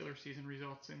regular season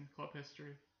results in club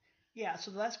history. Yeah.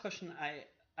 So the last question,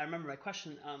 I remember my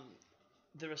question.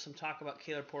 There was some talk about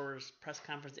Caleb Porter's press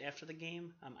conference after the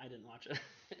game. I didn't watch it,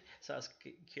 so I was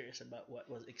curious about what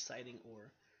was exciting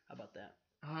or about that.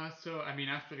 So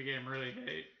after the game, really,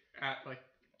 they I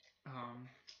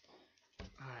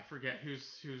forget who's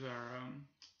our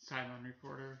sideline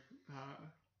reporter.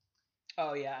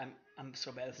 Oh yeah, I'm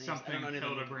so bad with names. Something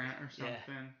Hildebrandt or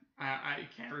something. Yeah. I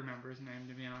can't remember his name,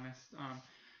 to be honest.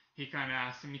 He kind of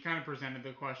asked him. He kind of presented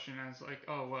the question as like,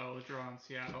 oh well, a draw in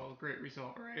Seattle, great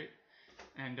result, right?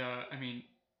 And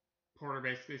Porter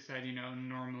basically said,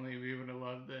 normally we would have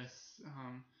loved this.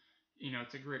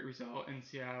 It's a great result in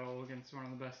Seattle against one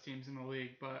of the best teams in the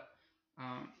league, but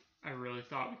I really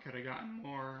thought we could have gotten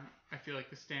more. I feel like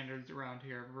the standards around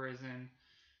here have risen,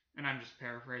 and I'm just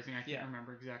paraphrasing. I can't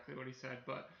remember exactly what he said,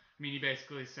 but he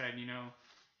basically said,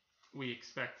 we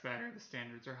expect better. The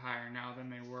standards are higher now than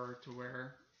they were, to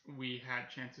where we had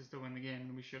chances to win the game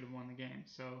and we should have won the game.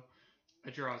 So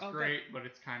a draw is great, but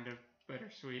it's kind of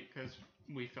bittersweet because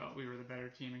we felt we were the better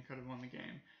team and could have won the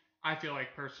game. I feel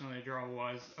like personally a draw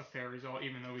was a fair result,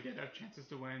 even though we did have chances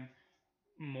to win.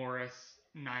 Morris,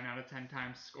 9 out of 10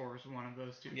 times, scores one of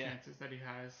those 2 chances that he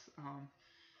has.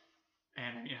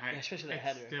 And especially the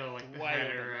header. Still like the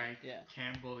header, I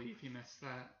can't believe he missed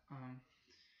that.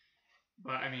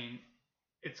 But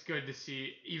it's good to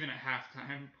see, even at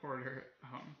halftime, Porter.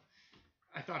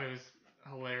 I thought it was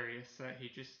hilarious that he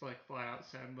just flat out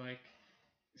said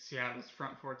Seattle's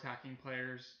front 4 attacking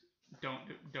players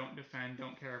don't defend,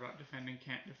 don't care about defending,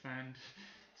 can't defend.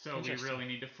 So we really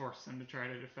need to force them to try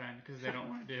to defend because they don't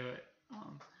want to do it.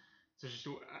 So just,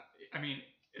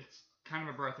 it's kind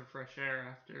of a breath of fresh air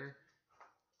after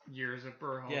years of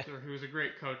Berhalter, who was a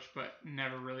great coach but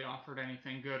never really offered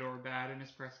anything good or bad in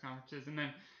his press conferences. And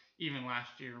then even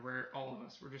last year, where all of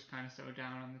us were just kind of so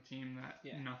down on the team that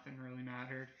nothing really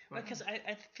mattered. Because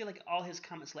I feel like all his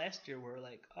comments last year were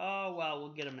like, oh, well,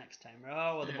 we'll get him next time. Or,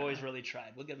 oh, well, the boys really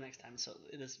tried. We'll get him next time. So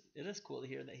it is cool to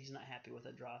hear that he's not happy with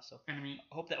a draw. So and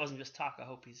I hope that wasn't just talk. I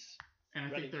hope he's And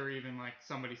ready. I think there were even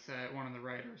somebody said, one of the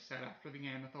writers said after the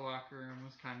game that the locker room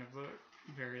was kind of a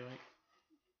very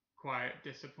quiet,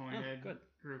 disappointed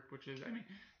group, which is,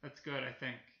 that's good. I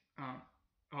think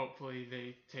hopefully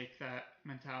they take that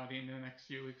mentality into the next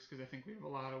few weeks, because I think we have a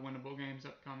lot of winnable games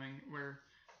upcoming where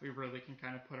we really can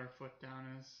kind of put our foot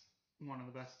down as one of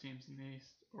the best teams in the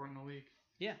East or in the league.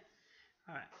 Yeah.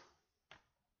 All right.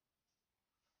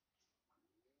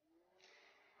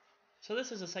 So So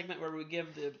this is a segment where we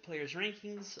give the players'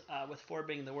 rankings, with 4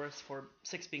 being the worst,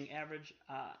 6 being average.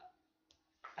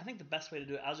 I think the best way to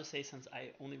do it, I'll just say, since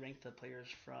I only ranked the players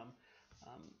from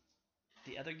um,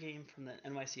 the other game, from the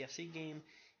NYCFC game,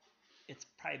 it's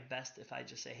probably best if I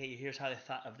just say, hey, here's how I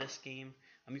thought of this game.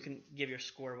 You can give your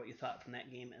score, what you thought from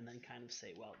that game, and then kind of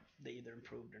say, well, they either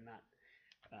improved or not,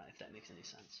 if that makes any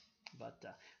sense. But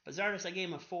Zardes, I gave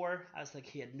him a 4. I was like,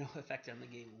 he had no effect on the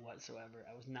game whatsoever.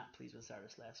 I was not pleased with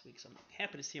Zardes last week, so I'm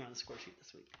happy to see him on the score sheet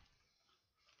this week.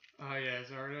 Yeah,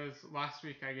 Zardes. Last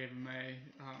week I gave him a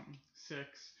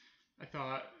 6. I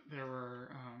thought there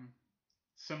were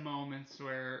some moments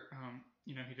where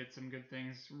he did some good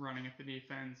things, running at the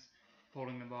defense,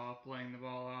 holding the ball, playing the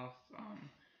ball off.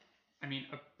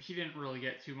 He didn't really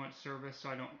get too much service,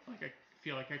 so I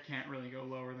feel like I can't really go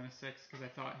lower than a 6 because I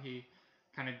thought he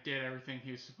kind of did everything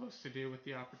he was supposed to do with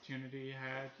the opportunity he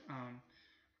had.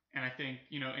 And I think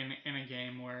in a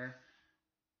game where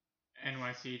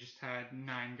NYC just had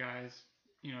 9 guys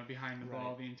behind the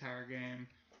ball the entire game,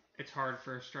 it's hard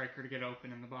for a striker to get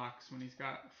open in the box when he's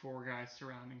got 4 guys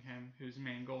surrounding him whose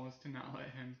main goal is to not let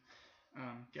him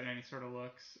get any sort of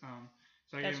looks.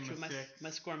 So I gave him a 6. My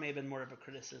score may have been more of a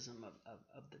criticism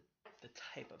of the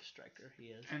type of striker he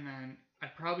is. And then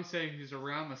I'd probably say he's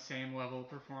around the same level of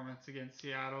performance against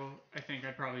Seattle. I think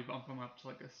I'd probably bump him up to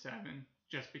like a 7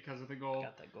 just because of the goal.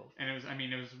 Got that goal. And it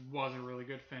was a really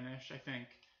good finish. I think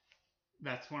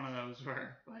that's one of those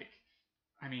where,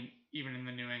 even in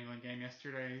the New England game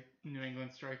yesterday, New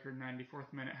England striker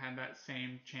 94th minute had that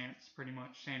same chance, pretty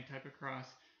much same type of cross,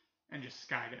 and just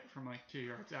skied it from like 2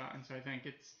 yards out. And so I think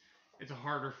it's a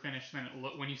harder finish than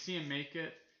it when you see him make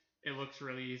it. It looks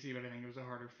really easy, but I think it was a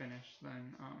harder finish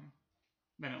than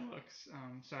it looks.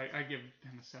 So I give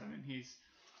him a 7. He's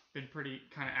been pretty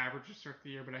kind of average to start the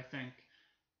year, but I think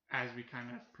as we kind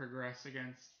of progress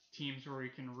against teams where we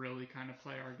can really kind of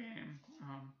play our game,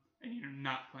 and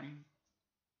not playing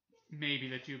maybe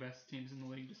the 2 best teams in the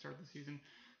league to start the season,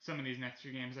 some of these next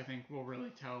few games I think will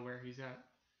really tell where he's at.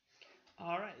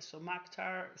 All right, so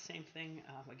Mokhtar, same thing.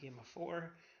 I gave him a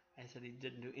 4. I said he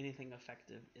didn't do anything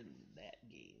effective in that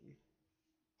game.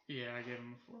 Yeah, I gave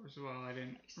him a 4 as well. I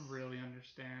didn't really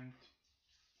understand.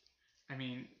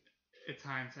 It's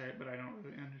hindsight, but I don't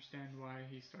really understand why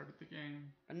he started the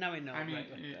game. And now we know, it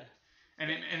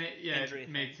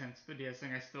made sense. The Diaz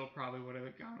thing, I still probably would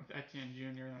have gone with Etienne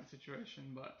Jr. in that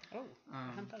situation, but I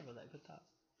hadn't thought about that. Good thought.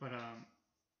 But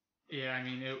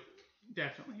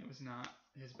it was not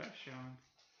his best showing.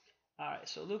 All right,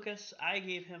 so Lucas, I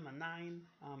gave him a 9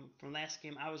 from last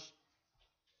game. I was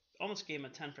almost gave him a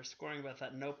 10 for scoring, but I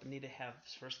thought, nope, need to have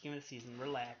his first game of the season.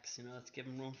 Relax, let's give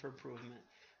him room for improvement.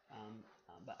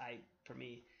 But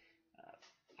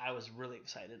I was really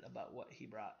excited about what he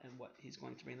brought and what he's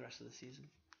going to bring the rest of the season.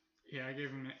 Yeah, I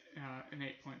gave him an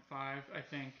 8.5. I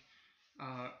think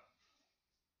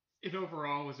it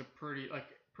overall was a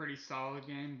pretty solid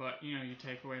game, but you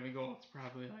take away the goal, it's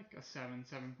probably like a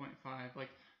 7.5. Like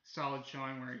solid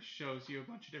showing where he shows you a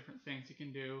bunch of different things he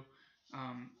can do.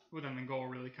 Within the goal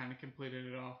really kind of completed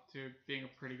it off to being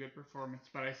a pretty good performance,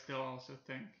 but I still also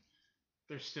think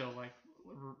there's still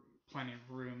plenty of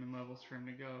room and levels for him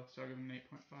to go, so I'll give him an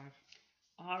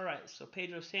 8.5. All right, so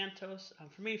Pedro Santos,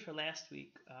 for me for last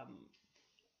week,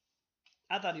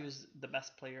 I thought he was the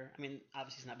best player.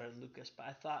 Obviously he's not better than Lucas, but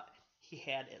I thought he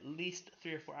had at least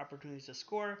 3 or 4 opportunities to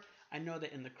score. I know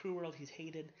that in the crew world he's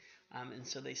hated, and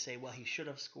so they say, well, he should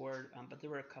have scored, but there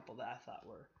were a couple that I thought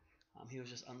were he was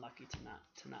just unlucky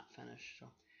to not finish. So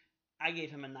I gave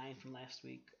him a 9 from last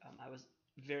week. I was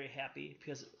very happy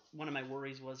because one of my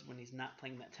worries was when he's not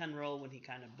playing that 10 role, when he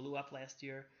kind of blew up last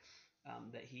year,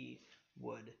 that he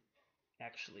would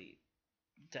actually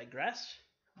digress.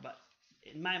 But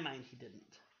in my mind, he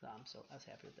didn't. So I was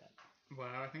happy with that.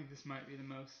 Wow, I think this might be the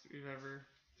most we've ever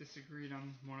disagreed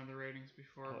on one of the ratings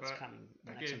before. It's coming.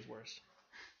 The next one's worse.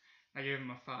 I gave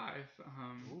him a 5.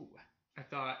 Ooh. I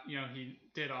thought, he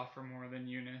did offer more than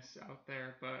Younes out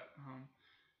there, but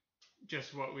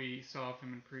just what we saw of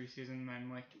him in preseason,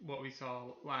 then what we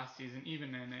saw last season,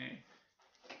 even in a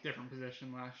different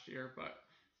position last year. But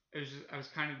I was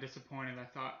kind of disappointed. I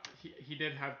thought he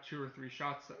did have 2 or 3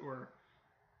 shots that were,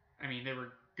 they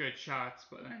were good shots,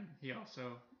 but then he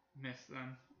also missed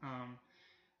them.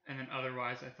 And then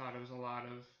otherwise, I thought it was a lot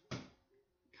of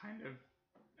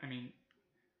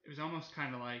it was almost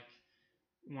kind of like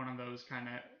one of those kind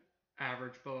of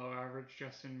average, below average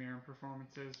Justin Meram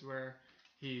performances where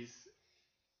you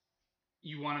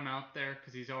want him out there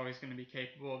because he's always going to be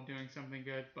capable of doing something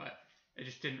good, but it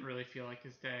just didn't really feel like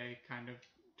his day, kind of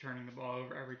turning the ball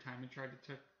over every time he tried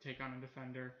to take on a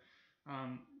defender.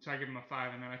 So I give him a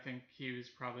 5, and then I think he was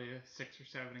probably a 6 or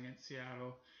 7 against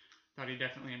Seattle. Thought he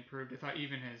definitely improved. I thought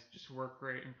even his just work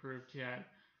rate improved. He had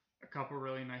a couple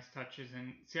really nice touches,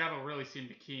 and Seattle really seemed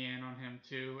to key in on him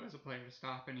too as a player to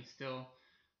stop, and he still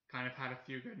kind of had a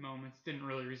few good moments. Didn't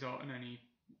really result in any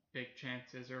big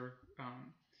chances or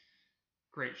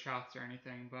great shots or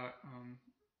anything, but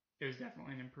it was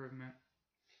definitely an improvement.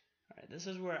 All right, this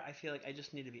is where I feel like I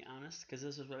just need to be honest because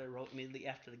this is what I wrote immediately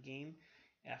after the game.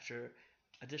 After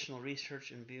additional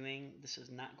research and viewing, this is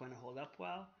not going to hold up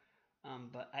well.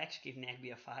 But I actually gave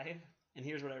Nagby a 5, and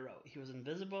here's what I wrote. He was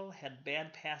invisible, had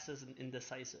bad passes, and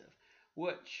indecisive,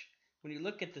 which, when you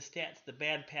look at the stats, the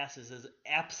bad passes is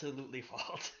absolutely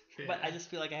fault. Yeah. But I just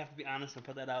feel like I have to be honest and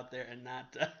put that out there and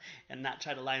not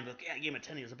try to lie and be like, yeah, I gave him a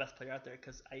 10. He was the best player out there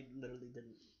because I literally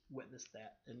didn't witness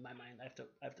that in my mind. I have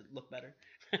to look better.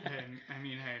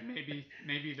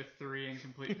 Maybe the 3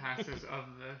 incomplete passes of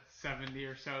the 70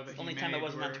 or so that It's the only he time made I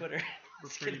wasn't on Twitter. were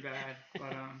pretty bad.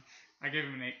 But I gave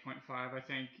him an 8.5. I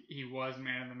think he was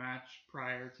man of the match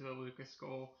prior to the Lucas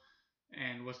goal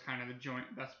and was kind of the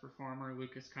joint best performer.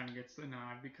 Lucas kind of gets the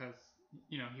nod because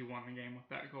he won the game with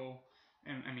that goal.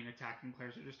 And I mean, attacking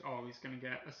players are just always going to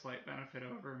get a slight benefit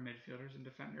over midfielders and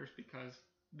defenders because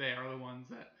they are the ones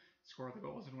that score the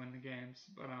goals and win the games.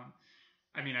 But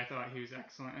I thought he was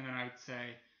excellent. And then I would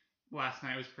say last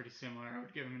night was pretty similar. I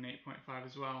would give him an 8.5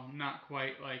 as well. Not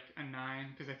quite like a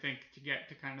 9 because I think to get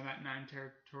to kind of that 9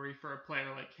 territory for a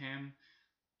player like him,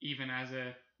 even as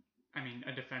a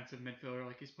defensive midfielder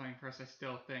like he's playing for us, I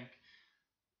still think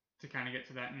to kind of get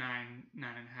to that 9, 9.5,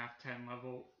 10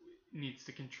 level needs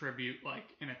to contribute like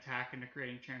in attack and to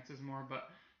creating chances more. But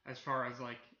as far as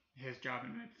like his job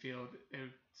in midfield,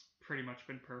 it's pretty much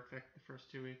been perfect the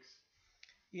first 2 weeks.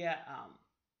 Yeah.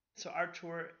 So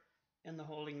Artur in the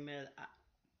holding mid,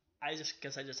 I just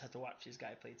guess I just have to watch these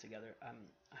guys play together.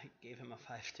 I gave him a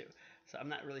 5 too. So I'm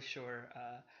not really sure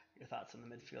your thoughts on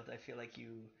the midfield. I feel like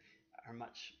you are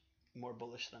much more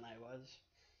bullish than I was.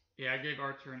 Yeah, I gave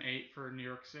Artur an 8 for New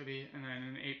York City and then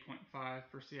an 8.5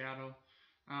 for Seattle.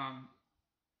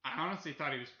 I honestly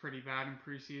thought he was pretty bad in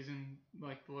preseason,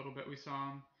 like the little bit we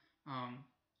saw him.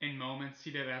 In moments,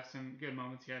 he did have some good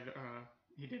moments.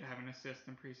 He did have an assist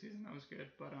in preseason that was good,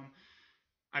 but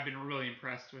I've been really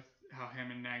impressed with how him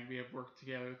and Nagby have worked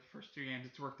together the first 2 games.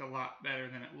 It's worked a lot better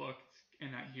than it looked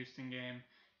in that Houston game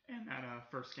and that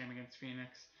first game against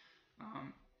Phoenix.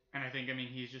 And I think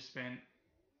he's just been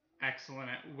excellent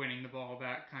at winning the ball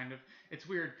back. Kind of, it's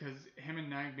weird because him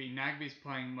and Nagby's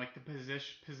playing like the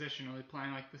positionally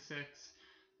playing like the 6,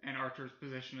 and Artur's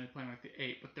positionally playing like the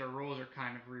 8, but their roles are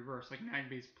kind of reversed. Like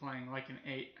Nagby's playing like an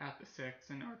 8 at the 6,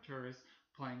 and Artur is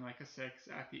playing like a 6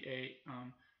 at the 8.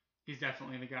 He's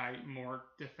definitely the guy more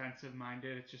defensive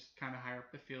minded. It's just kind of higher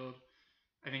up the field.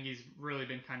 I think he's really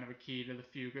been kind of a key to the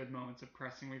few good moments of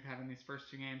pressing we've had in these first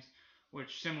 2 games,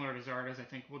 which, similar to Zardes, I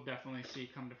think we'll definitely see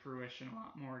come to fruition a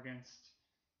lot more against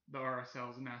the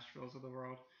RSLs and Nashvilles of the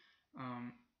world.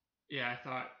 I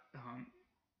thought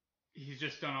he's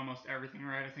just done almost everything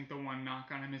right. I think the one knock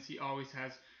on him is he always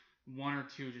has 1 or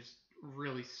 2 just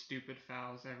really stupid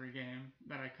fouls every game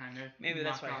that I kind of maybe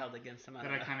that's why I held against him.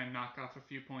 I kind of knock off a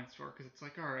few points for because it's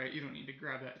like, all right, you don't need to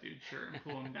grab that dude's shirt and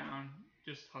pull him down.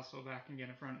 Just hustle back and get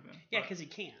in front of him. Yeah, because he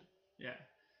can. Yeah.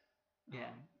 Yeah.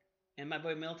 And my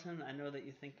boy Milton, I know that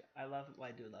you think I love him. Well,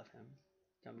 I do love him.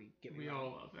 Don't get me wrong. We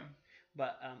all love him.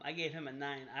 But I gave him a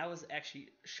 9. I was actually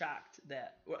shocked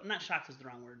that, well, not shocked is the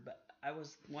wrong word, but I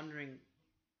was wondering,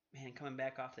 man, coming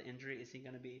back off the injury, is he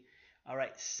going to be all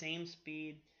right? Same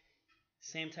speed,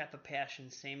 same type of passion,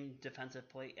 same defensive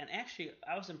play. And actually,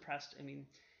 I was impressed.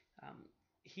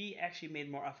 He actually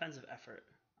made more offensive effort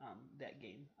that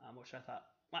game, which I thought.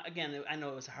 Well, again, I know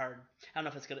it was hard. I don't know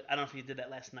if it's good. I don't know if he did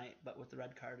that last night, but with the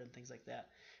red card and things like that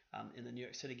in the New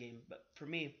York City game. But for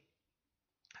me,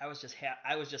 I was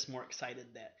just more excited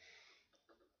that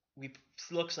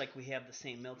looks like we have the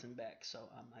same Milton back. So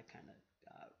I kind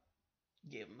of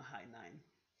gave him a high 9.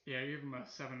 Yeah, I gave him a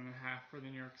 7.5 for the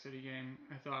New York City game.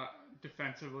 I thought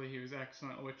defensively he was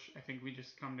excellent, which I think we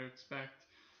just come to expect.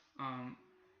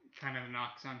 Kind of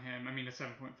knocks on him. A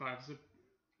 7.5 is a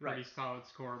pretty solid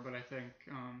score, but I think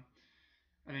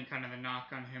kind of the knock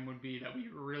on him would be that we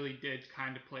really did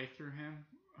kind of play through him.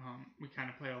 We kind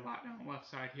of played a lot down the left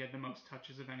side. He had the most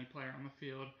touches of any player on the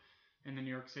field in the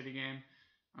New York City game,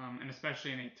 and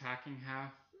especially in the attacking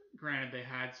half. Granted, they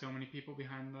had so many people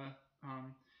behind the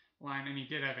line, and he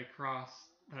did have a cross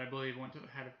that I believe went to the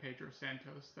head of Pedro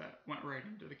Santos that went right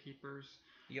into the keeper's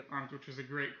arms, which was a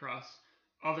great cross.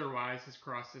 Otherwise, his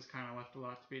crosses kind of left a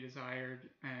lot to be desired,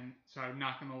 and so I would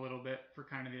knock him a little bit for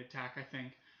kind of the attack. I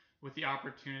think with the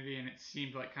opportunity, and it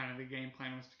seemed like kind of the game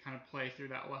plan was to kind of play through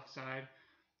that left side.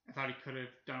 I thought he could have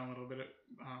done a little bit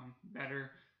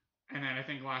better. And then I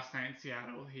think last night in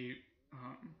Seattle, he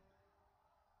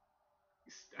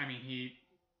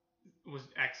was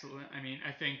excellent. I mean,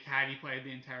 I think had he played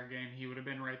the entire game, he would have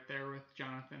been right there with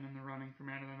Jonathan in the running for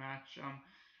man of the match.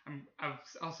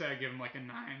 I'll say I give him like a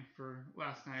 9 for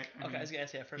last night. I was gonna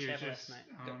say first half last night.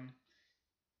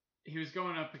 He was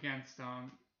going up against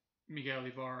Miguel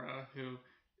Ibarra, who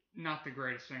not the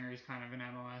greatest winger. He's kind of an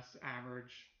MLS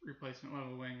average replacement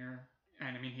level winger,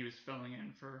 and I mean he was filling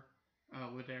in for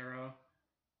Ladero.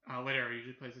 Ladero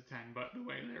usually plays a 10, but the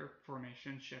way their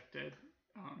formation shifted,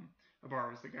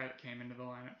 Ibarra was the guy that came into the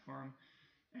lineup for him.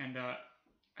 And,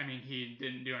 I mean, he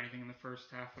didn't do anything in the first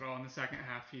half at all. In the second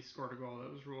half, he scored a goal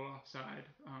that was ruled offside.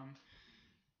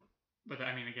 But,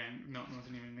 I mean, again, Milton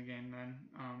wasn't even in the game then.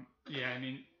 I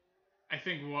mean, I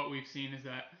think what we've seen is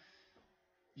that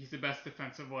he's the best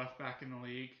defensive left back in the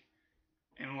league.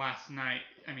 And last night,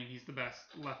 I mean, he's the best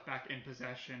left back in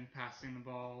possession, passing the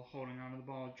ball, holding onto the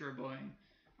ball, dribbling.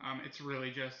 It's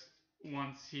really just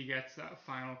once he gets that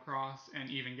final cross and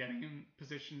even getting in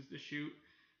positions to shoot,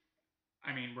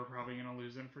 I mean, we're probably going to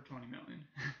lose him for $20 million.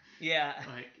 Yeah.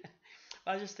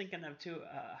 I was just thinking of, too,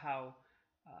 how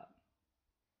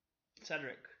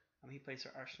Cedric, he plays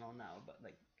for Arsenal now, but,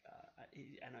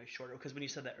 I know he's shorter. Because when you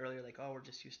said that earlier, we're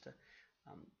just used to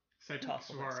Cedric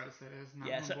Suarez, that is.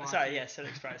 Not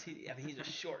Cedric Suarez. He's a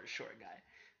short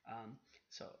guy.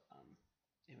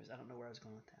 Anyways, I don't know where I was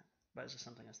going with that, but it's just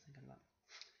something I was thinking about.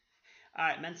 All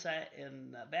right, Mensah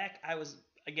in the back. I was,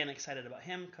 again, excited about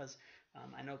him because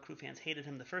I know Crew fans hated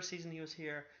him the first season he was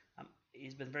here.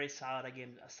 He's been very solid. I gave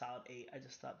him a solid 8. I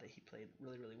just thought that he played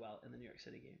really, really well in the New York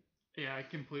City game. Yeah, I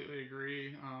completely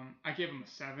agree. I gave him a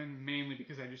 7, mainly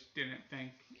because I just didn't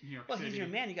think New York City... Well, he's your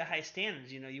man. You got high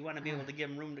standards. You want to be able to give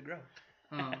him room to grow.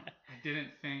 I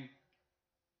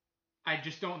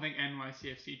just don't think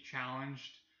NYCFC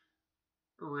challenged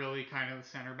really kind of the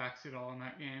center backs at all in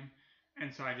that game.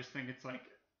 And so I just think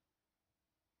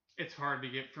it's hard to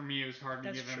give, for me, it was hard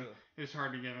to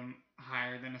give him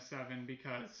higher than a 7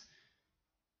 because,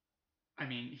 I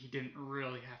mean, he didn't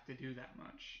really have to do that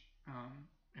much.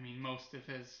 I mean, most of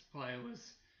his play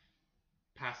was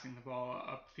passing the ball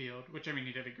upfield, which, I mean,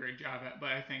 he did a great job at,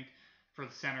 but I think for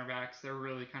the center backs, they're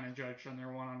really kind of judged on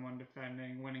their one-on-one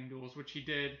defending, winning duels, which he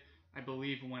did, I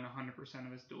believe, win 100%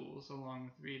 of his duels, along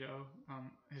with Vito,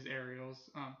 his aerials.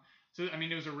 So, I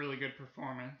mean, it was a really good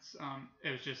performance.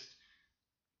 It was just,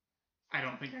 I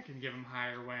don't think I can give him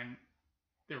higher when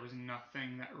there was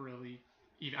nothing that really,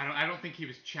 I don't think he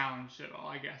was challenged at all,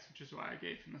 I guess, which is why I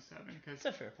gave him a 7. That's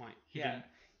a fair point.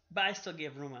 But I still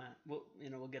gave room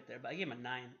we'll get there. But I gave him a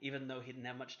 9, even though he didn't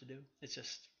have much to do. It's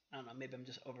just, I don't know, maybe I'm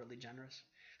just overly generous.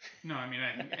 No, I mean,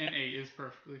 I think an 8 is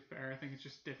perfectly fair. I think it's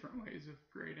just different ways of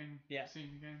grading seeing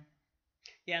the game.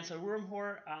 Yeah, and so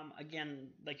Ruimhor, again,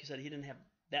 like you said, he didn't have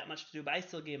that much to do, but I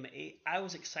still gave him an 8. I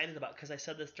was excited about, because I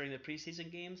said this during the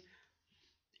preseason games,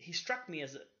 he struck me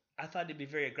as, I thought he'd be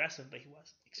very aggressive, but he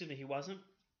wasn't.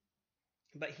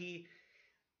 But he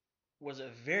was a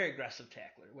very aggressive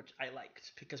tackler, which I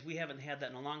liked, because we haven't had that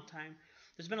in a long time.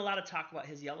 There's been a lot of talk about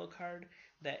his yellow card,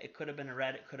 that it could have been a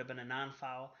red, it could have been a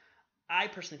non-foul. I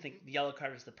personally think the yellow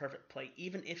card is the perfect play,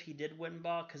 even if he did win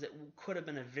ball, because it could have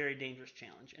been a very dangerous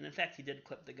challenge. And in fact, he did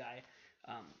clip the guy.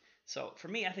 So for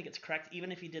me, I think it's correct,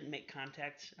 even if he didn't make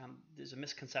contact. There's a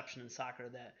misconception in soccer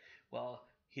that, well,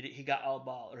 he got all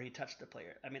ball or he touched the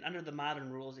player. I mean, under the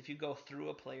modern rules, if you go through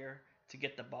a player to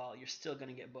get the ball, you're still going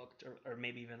to get booked or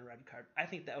maybe even a red card. I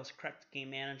think that was correct game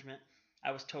management.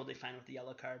 I was totally fine with the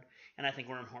yellow card, and I think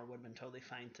Ruimhor would have been totally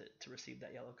fine to receive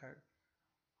that yellow card.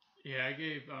 Yeah, I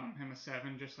gave him a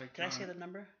 7, just like John. Did I say the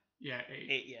number? Yeah, 8.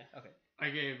 8, yeah, okay. I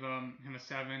gave him a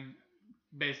 7,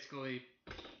 basically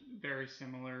very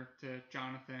similar to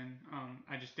Jonathan.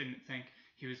 I just didn't think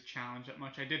he was challenged that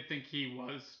much. I did think he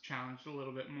was challenged a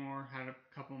little bit more, had a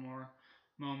couple more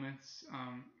moments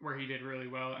where he did really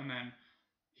well, and then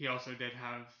he also did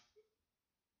have,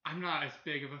 I'm not as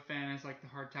big of a fan as like the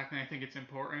hard tackling. I think it's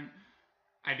important.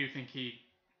 I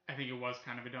think it was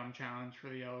kind of a dumb challenge for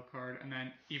the yellow card, and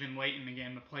then even late in the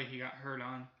game, the play he got hurt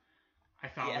on, I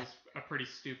thought was a pretty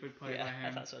stupid play by him.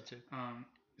 I thought so too.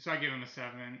 So I give him a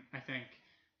 7. I think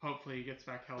hopefully he gets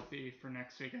back healthy for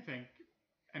next week.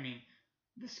 I mean,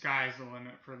 the sky's the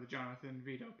limit for the Jonathan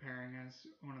Vito pairing as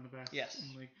one of the best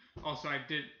in the league. Also,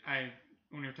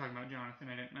 when we were talking about Jonathan,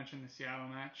 I didn't mention the Seattle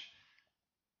match.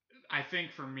 I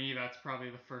think for me, that's probably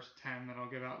the first 10 that I'll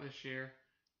give out this year.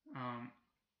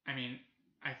 I mean,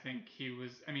 I think he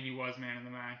was man of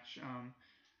the match.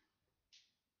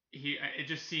 it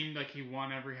just seemed like he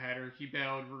won every header. He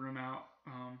bailed Room out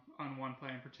on one play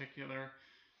in particular.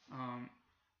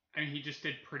 I mean, he just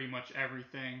did pretty much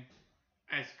everything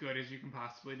as good as you can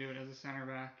possibly do it as a center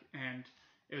back. And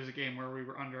it was a game where we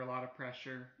were under a lot of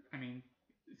pressure. I mean,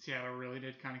 Seattle really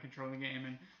did kind of control the game.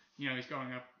 And, he's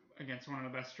going up against one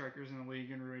of the best strikers in the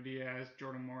league in Ruidíaz,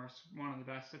 Jordan Morris, one of the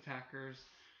best attackers.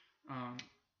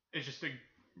 It's just a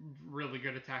really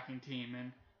good attacking team.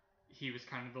 And he was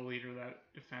kind of the leader of that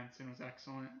defense and was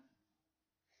excellent.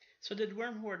 So did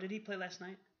Wormhor, did he play last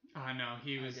night? No,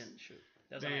 he was. I didn't shoot.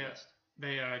 That was on my list.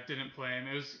 They didn't play him.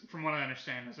 It was, from what I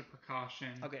understand, as a precaution,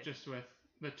 just with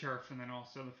the turf, and then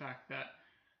also the fact that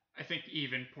I think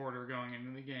even Porter going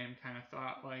into the game kind of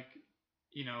thought, like,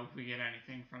 if we get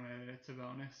anything from it, it's a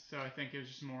bonus. So I think it was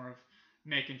just more of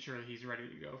making sure that he's ready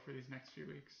to go for these next few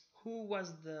weeks. Who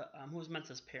was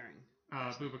Mensa's pairing?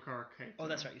 Boubacar Keita. Oh,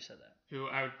 that's right, you said that. Who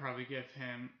I would probably give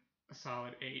him a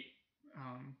solid 8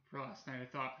 for last night. I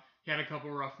thought he had a couple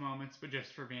rough moments, but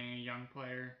just for being a young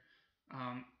player,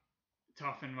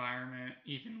 tough environment,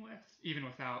 even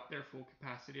without their full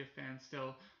capacity of fans,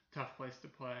 still tough place to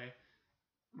play.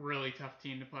 Really tough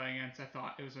team to play against. I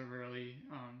thought it was a really,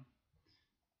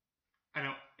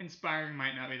 inspiring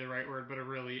might not be the right word, but a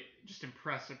really just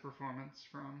impressive performance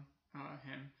from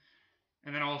him.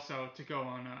 And then also to go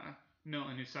on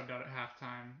Milton, who subbed out at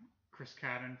halftime, Chris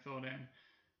Cadden filled in.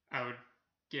 I would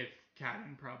give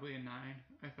Cadden probably a 9.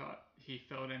 I thought he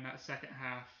filled in that second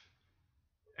half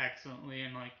excellently,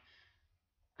 and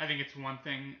I think it's one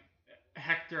thing.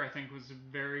 Hector, I think, was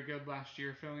very good last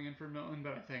year filling in for Milton,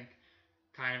 but I think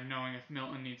kind of knowing if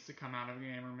Milton needs to come out of a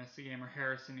game or miss a game, or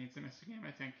Harrison needs to miss a game,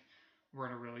 I think we're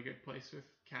in a really good place with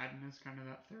Cadden as kind of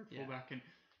that third fullback, and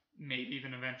maybe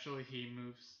even eventually he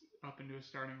moves up into a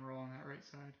starting role on that right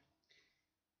side.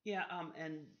 Yeah,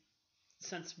 and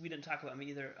since we didn't talk about him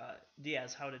either,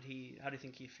 Diaz, how do you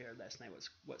think he fared last night?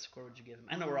 What score would you give him?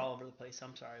 I know we're all over the place.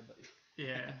 I'm sorry, but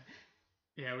yeah,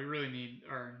 we really need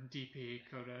our DP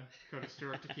Coda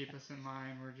Stewart to keep us in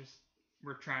line.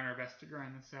 We're trying our best to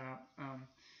grind this out.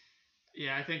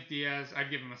 I think Diaz,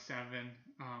 I'd give him a 7.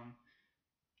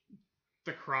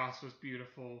 The cross was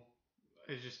beautiful.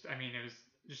 It was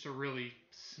just a really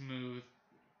smooth,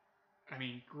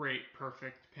 great,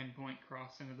 perfect pinpoint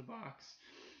cross into the box.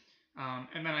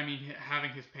 And then,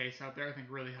 having his pace out there, I think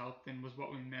really helped and was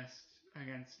what we missed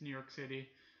against New York City.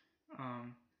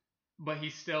 But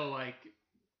he's still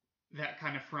that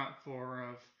kind of front four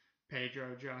of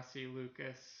Pedro, Jossie,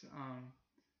 Lucas,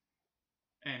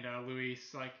 and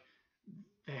Luis.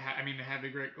 They had the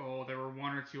great goal. There were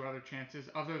one or two other chances.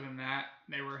 Other than that,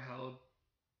 they were held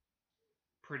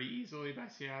pretty easily by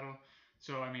Seattle.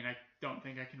 So, I don't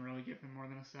think I can really give him more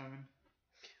than a 7.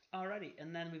 Alrighty,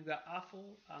 and then we've got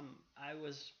Awful. I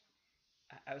was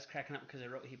cracking up because I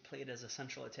wrote he played as a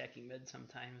central attacking mid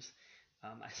sometimes.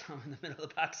 I saw him in the middle of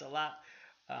the box a lot,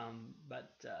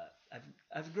 but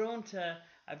I've grown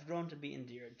to be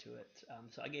endeared to it.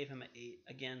 So I gave him an 8.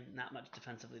 Again, not much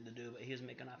defensively to do, but he was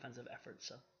making offensive efforts,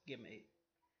 so give him 8.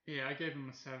 Yeah, I gave him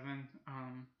a 7.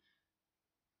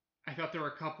 I thought there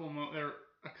were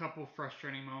a couple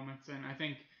frustrating moments, and I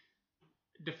think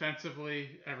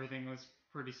defensively everything was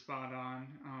pretty spot on.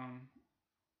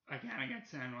 Again,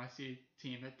 against an NYC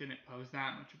team that didn't pose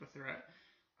that much of a threat.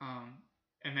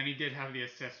 And then he did have the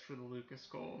assist for the Lucas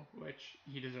goal, which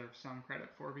he deserves some credit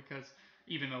for, because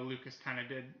even though Lucas kind of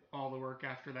did all the work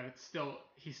after that,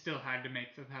 he still had to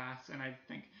make the pass, and I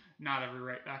think not every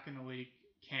right back in the league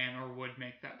can or would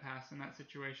make that pass in that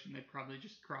situation. They'd probably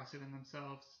just cross it in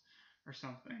themselves or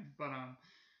something. But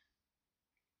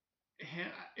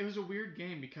it was a weird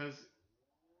game because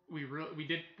we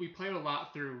played a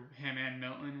lot through him and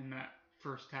Milton in that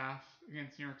first half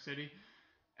against New York City,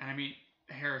 and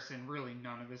Harrison, really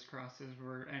none of his crosses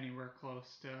were anywhere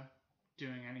close to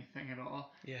doing anything at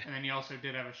all. Yeah. And then he also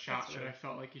did have a shot that I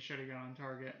felt like he should have gone on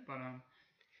target, but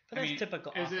that's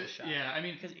typical Awful shot. Yeah,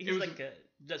 because he's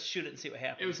just shoot it and see what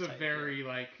happens. It was a very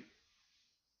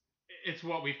it's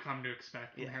what we've come to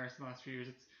expect from Harrison the last few years.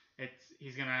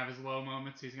 He's gonna have his low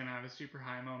moments, he's gonna have his super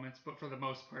high moments, but for the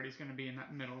most part, he's gonna be in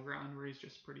that middle ground where he's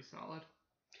just pretty solid.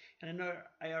 And I know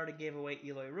I already gave away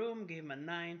Eloy Room, gave him a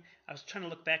 9. I was trying to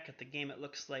look back at the game. It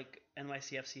looks like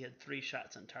NYCFC had 3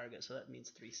 shots on target, so that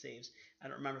means 3 saves. I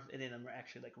don't remember if any of them were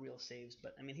actually real saves,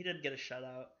 but he did get a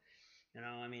shutout.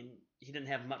 He didn't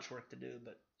have much work to do,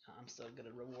 but I'm still going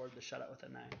to reward the shutout with a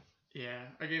 9. Yeah,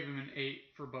 I gave him an 8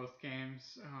 for both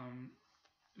games.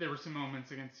 There were some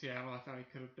moments against Seattle I thought he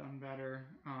could have done better,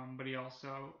 but he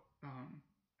also,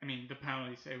 the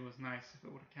penalty save was nice if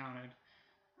it would have counted.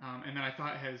 And then I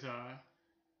thought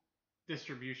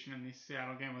distribution in the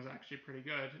Seattle game was actually pretty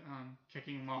good.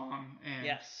 Kicking long and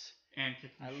Yes. and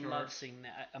kicking I short. love seeing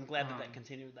that. I'm glad that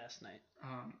continued last night.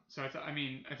 So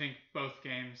I think both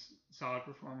games, solid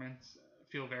performance.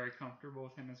 Feel very comfortable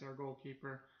with him as our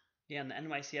goalkeeper. Yeah, in the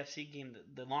NYCFC game,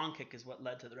 the long kick is what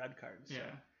led to the red card. So,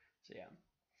 yeah. So yeah.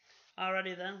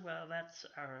 Alrighty then. Well, that's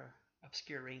our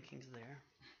obscure rankings there.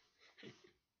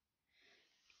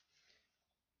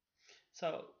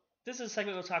 So this is a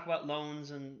segment we'll talk about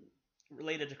loans and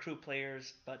related to Crew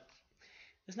players, but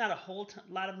there's not a whole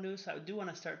lot of news. So I do want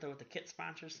to start though with the kit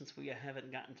sponsors since we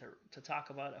haven't gotten to talk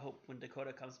about it. I hope when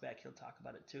Dakota comes back he'll talk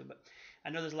about it too. But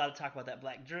I know there's a lot of talk about that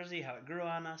black jersey, how it grew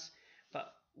on us.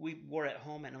 But we wore it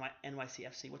home at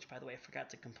NYCFC, which by the way I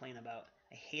forgot to complain about.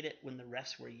 I hate it when the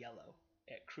refs wear yellow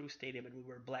at Crew Stadium and we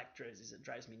wear black jerseys. It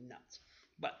drives me nuts.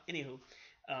 But anywho,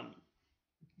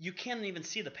 you can't even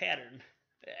see the pattern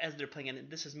as they're playing. And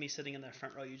this is me sitting in the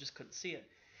front row. You just couldn't see it.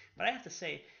 But I have to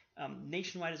say,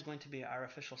 Nationwide is going to be our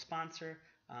official sponsor,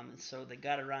 and so they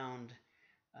got around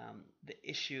the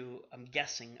issue, I'm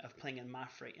guessing, of playing in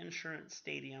Mapfre Insurance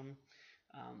Stadium,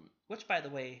 which, by the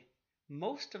way,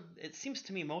 it seems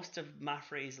to me most of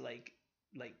Mapfre's like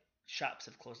shops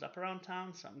have closed up around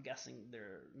town, so I'm guessing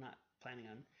they're not planning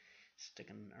on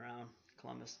sticking around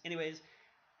Columbus. Anyways,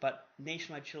 but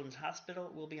Nationwide Children's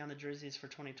Hospital will be on the jerseys for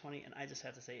 2020, and I just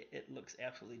have to say it looks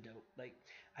absolutely dope. Like,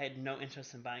 I had no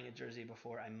interest in buying a jersey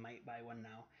before. I might buy one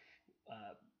now.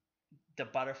 The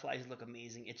butterflies look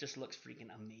amazing. It just looks freaking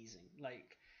amazing.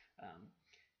 Like,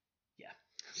 yeah.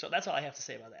 So that's all I have to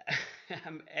say about that.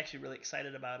 I'm actually really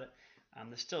excited about it.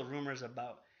 There's still rumors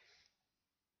about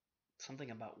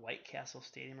something about White Castle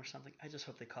Stadium or something. I just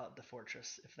hope they call it the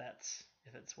Fortress if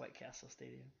it's White Castle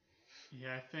Stadium.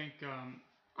 Yeah, I think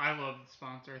I love the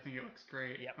sponsor. I think it looks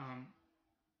great. Yep.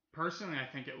 Personally, I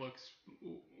think it looks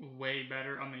way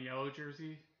better on the yellow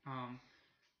jersey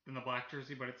than the black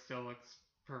jersey, but it still looks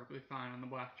perfectly fine on the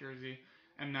black jersey.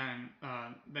 And then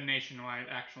the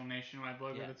actual Nationwide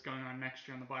logo that's going on next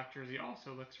year on the black jersey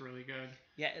also looks really good.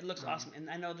 Yeah, it looks awesome. And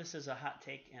I know this is a hot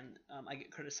take, and I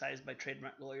get criticized by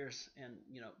trademark lawyers and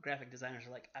graphic designers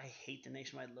are like, I hate the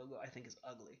Nationwide logo. I think it's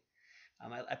ugly.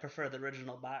 I prefer the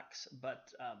original box,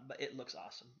 but it looks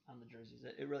awesome on the jerseys.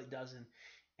 It really does.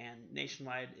 And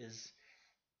Nationwide is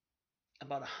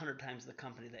about 100 times the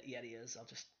company that Yeti is. I'll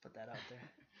just put that out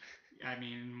there. I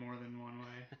mean, in more than one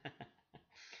way.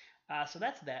 So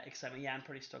that's that excitement. Yeah, I'm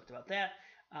pretty stoked about that.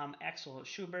 Axel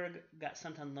Schuberg got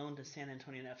sent on loan to San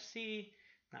Antonio FC.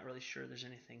 Not really sure there's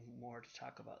anything more to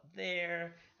talk about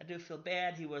there. I do feel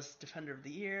bad. He was Defender of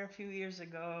the Year a few years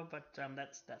ago, but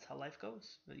that's how life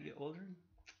goes. When you get older,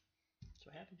 that's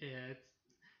what happens. Yeah,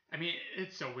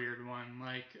 it's a weird one.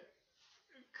 Like,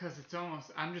 because it's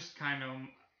almost, I'm just kind of,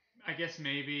 I guess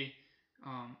maybe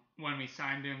when we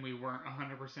signed him, we weren't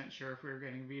 100% sure if we were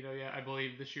getting Vito yet. I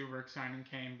believe the Schuberg signing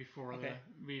came before the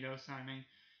Vito signing.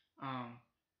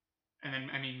 And then,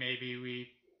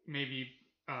 maybe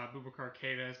Boubacar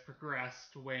Keita has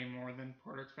progressed way more than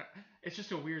Porter expected. It's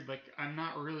just a weird, like, I'm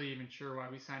not really even sure why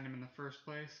we signed him in the first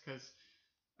place, because,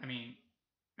 we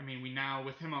now,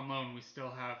 with him on loan, we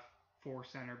still have 4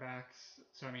 center backs.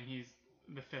 So, he's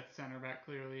the 5th center back,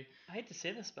 clearly. I hate to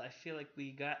say this, but I feel like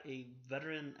we got a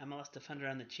veteran MLS defender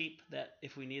on the cheap that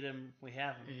if we need him, we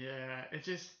have him. Yeah, it's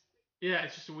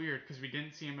just weird because we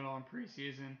didn't see him at all in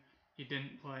preseason. He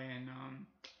didn't play in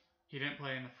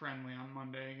the friendly on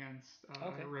Monday against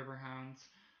Riverhounds.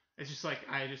 It's just like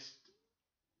I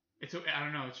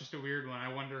don't know. It's just a weird one.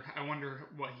 I wonder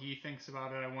what he thinks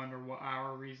about it. I wonder what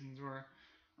our reasons were.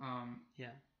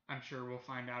 Yeah. I'm sure we'll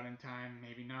find out in time.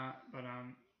 Maybe not. But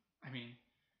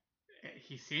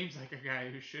he seems like a guy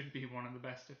who should be one of the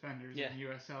best defenders in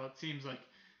USL. It seems like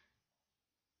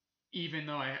even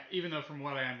though from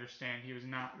what I understand he was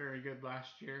not very good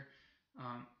last year.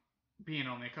 Being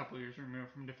only a couple years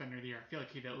removed from Defender of the Year, I feel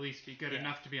like he'd at least be good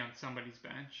enough to be on somebody's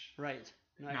bench. Right.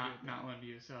 No, not loaned to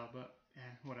USL, but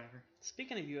whatever.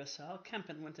 Speaking of USL,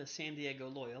 Kempen went to San Diego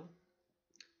Loyal.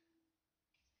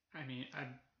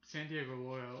 San Diego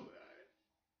Loyal.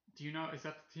 Do you know? Is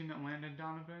that the team that Landon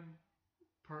Donovan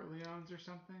partly owns or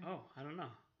something? Oh, I don't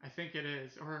know. I think it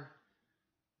is. Or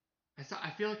I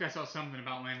feel like I saw something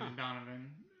about Landon Donovan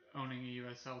owning a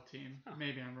USL team.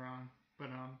 Maybe I'm wrong. But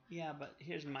yeah, but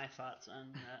here's my thoughts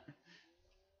on that.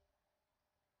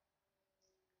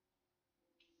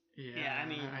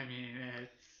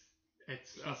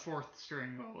 It's a 4th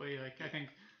string goalie. Like, I think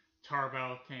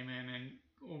Tarbell came in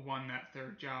and won that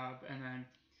 3rd job, and then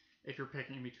if you're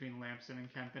picking between Lampson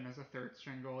and Kempen as a 3rd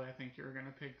string goalie, I think you're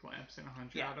gonna pick Lampson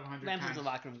 100 out of 100 Lampson's times. a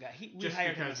locker room guy. We just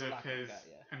hired because him as a of locker room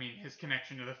guy. Yeah. His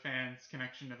connection to the fans,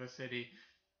 connection to the city.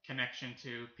 connection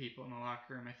to people in the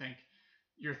locker room. I think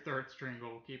your third string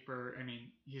goalkeeper, I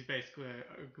mean, he's basically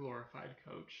a glorified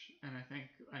coach. And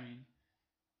I mean,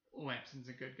 Lampson's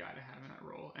a good guy to have in that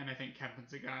role. And I think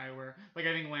Kempen's a guy where, like,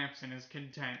 I think Lampson is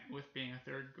content with being a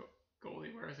third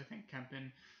goalie, whereas I think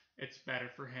Kempen, it's better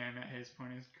for him at his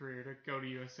point in his career to go to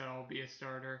USL, be a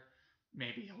starter.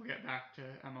 Maybe he'll get back to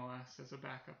MLS as a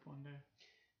backup one day.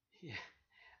 Yeah.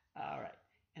 All right.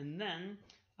 And then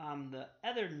the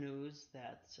other news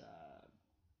that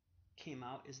came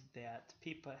out is that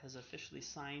Pipa has officially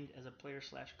signed as a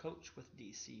player/coach with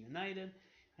DC United.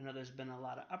 I know there's been a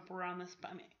lot of uproar on this,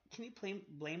 but I mean, can you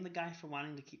blame the guy for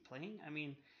wanting to keep playing? I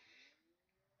mean,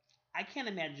 I can't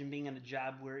imagine being in a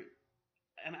job where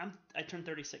I turn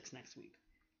 36 next week.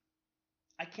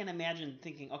 I can't imagine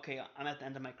thinking, okay, I'm at the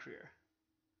end of my career.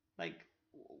 Like,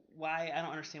 why? I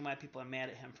don't understand why people are mad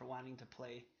at him for wanting to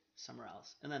play somewhere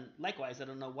else. And then, likewise, I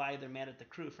don't know why they're mad at the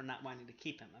crew for not wanting to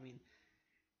keep him. I mean,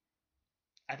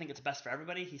 I think it's best for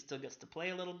everybody. He still gets to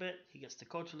play a little bit. He gets to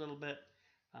coach a little bit.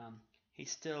 He's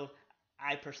still,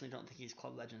 I personally don't think he's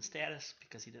club legend status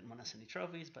because he didn't win us any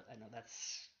trophies, but I know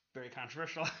that's very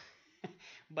controversial.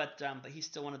 but he's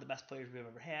still one of the best players we've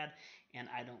ever had, and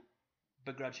I don't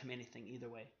begrudge him anything either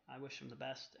way. I wish him the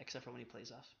best, except for when he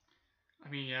plays us. I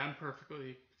mean, yeah, I'm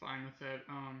perfectly fine with it.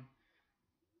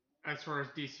 As far as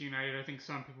DC United, I think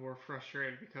some people were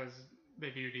frustrated because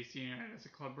they view DC United as a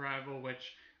club rival,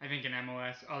 which I think in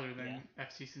MLS, other than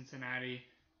FC Cincinnati,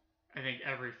 I think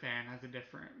every fan has a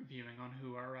different viewing on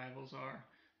who our rivals are.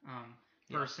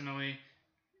 Personally,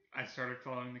 I started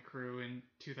following the crew in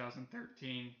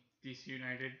 2013. DC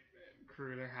United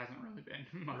crew, there hasn't really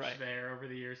been much there over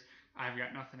the years. I've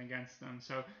got nothing against them,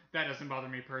 so that doesn't bother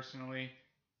me personally.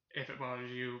 If it bothers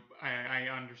you, I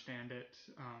understand it.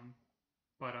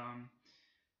 But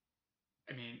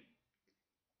I mean,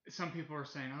 some people are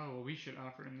saying, oh, well, we should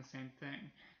offer him the same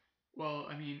thing. Well,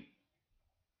 I mean,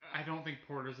 I don't think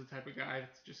Porter's the type of guy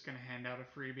that's just going to hand out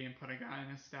a freebie and put a guy in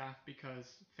his staff because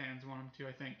fans want him to.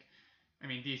 I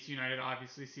mean, DC United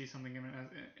obviously sees something in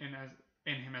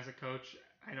him as a coach.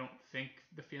 I don't think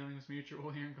the feeling was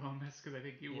mutual here in Columbus because I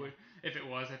think he would. If it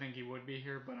was, I think he would be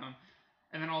here. But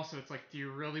and then also it's like, do you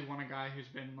really want a guy who's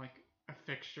been like a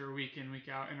fixture week in, week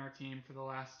out in our team for the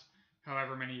last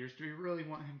however many years? Do we really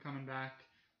want him coming back,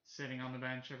 sitting on the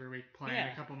bench every week, playing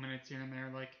a couple minutes here and there?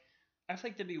 Like, I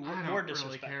think there'd be more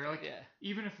disrespect. Really care. Like,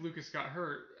 even if Lucas got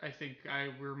hurt, I think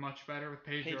we're much better with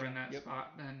Pedro in that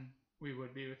spot than we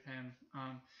would be with him.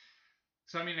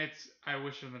 So I mean, I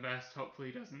wish him the best.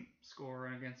 Hopefully, he doesn't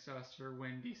score against us or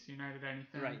win DC United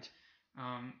anything. Right.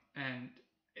 And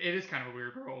it is kind of a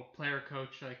weird role, player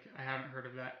coach. Like, I haven't heard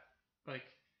of that. Like,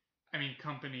 I mean,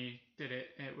 Company did it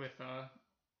with I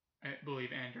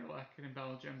believe Anderlecht in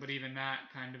Belgium, but even that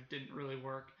kind of didn't really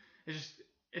work.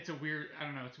 It's a weird. I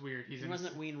don't know. It's weird.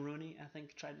 Wasn't Wayne Rooney, I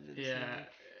think, tried to do this? Yeah.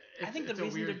 I think the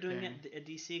reason they're doing it at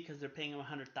DC because they're paying him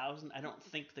 $100,000. I don't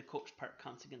think the coach part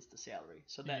counts against the salary.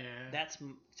 So that's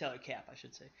salary cap, I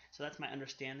should say. So that's my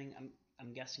understanding.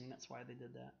 I'm guessing that's why they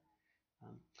did that.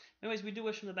 Anyways, we do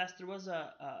wish him the best. There was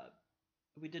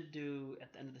we did do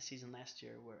at the end of the season last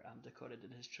year where Dakota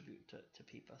did his tribute to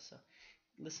Pipa. So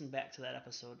listen back to that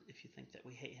episode if you think that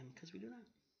we hate him, because we do not.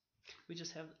 We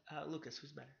just have Lucas,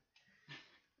 who's better.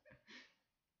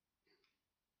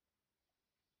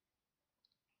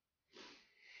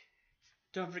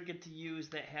 Don't forget to use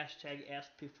that hashtag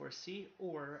AskP4C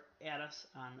or add us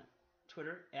on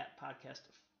Twitter at podcast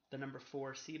the number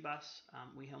 4CBus.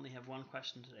 We only have one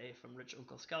question today from Rich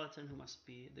Uncle Skeleton, who must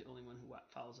be the only one who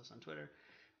follows us on Twitter.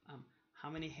 How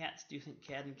many hats do you think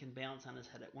Cadden can balance on his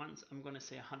head at once? I'm going to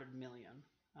say 100 million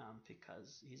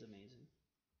because he's amazing.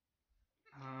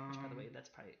 Which, by the way, that's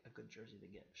probably a good jersey to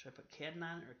get. Should I put Cadden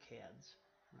on or Cads?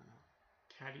 I don't know.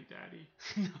 Caddy Daddy.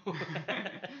 No.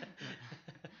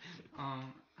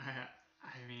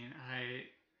 I mean,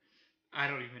 I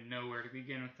don't even know where to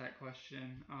begin with that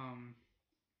question.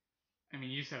 I mean,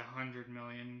 you said 100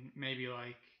 million, maybe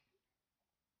like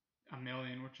 $1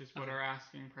 million, which is what our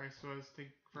asking price was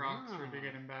for Oxford to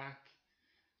get him back.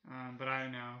 But I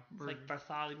don't know. It's like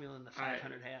Bartholomew and the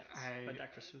 500 hats by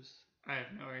Dr. Seuss. I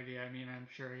have no idea. I mean, I'm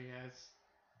sure he has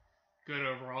good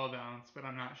overall balance, but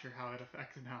I'm not sure how it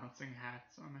affects balancing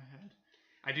hats on the head.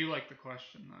 I do like the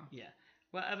question, though. Yeah.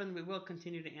 Well, Evan, we will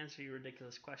continue to answer your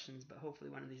ridiculous questions, but hopefully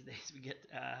one of these days we get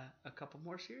a couple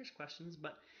more serious questions.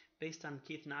 But based on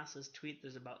Keith Nass's tweet,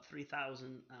 there's about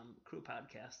 3,000 crew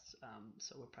podcasts,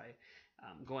 so we're probably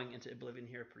going into oblivion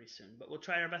here pretty soon. But we'll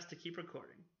try our best to keep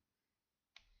recording.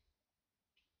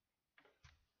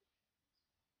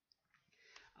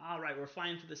 All right, we're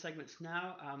flying through the segments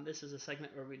now. This is a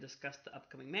segment where we discuss the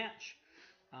upcoming match.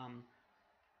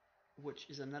 which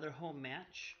is another home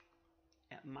match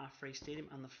at Mafre Stadium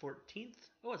on the 14th.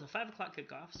 Oh, it's a 5 o'clock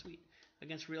kickoff. Sweet.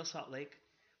 Against Real Salt Lake,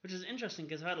 which is interesting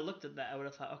because if I had looked at that, I would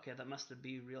have thought, okay, that must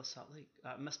be Real Salt Lake.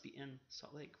 It must be in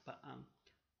Salt Lake, but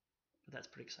that's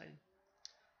pretty exciting.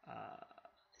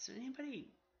 Is there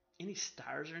any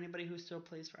stars or anybody who still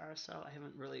plays for RSL? I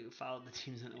haven't really followed the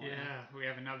teams in a while. Yeah, we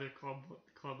have another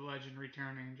club legend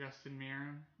returning. Justin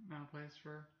Meram now plays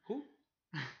for. Who?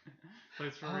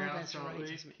 Plays for Real that's Salt right.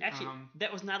 Lake. Actually,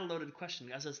 that was not a loaded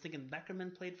question. I was thinking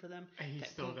Beckerman played for them. He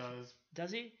still does.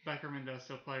 Does he? Beckerman does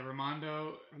still play.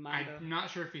 Ramondo. I'm not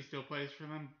sure if he still plays for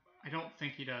them. I don't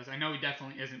think he does. I know he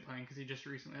definitely isn't playing because he just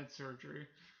recently had surgery.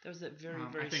 There was that very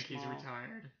I think small, he's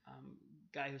retired.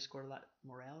 Guy who scored a lot.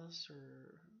 Morales or.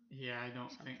 Yeah, I don't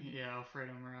think. Yeah,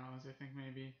 Alfredo Morales. I think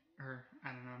maybe, or I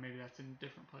don't know. Maybe that's a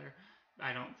different player.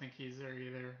 I don't think he's there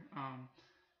either.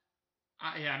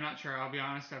 I'm not sure. I'll be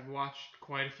honest. I've watched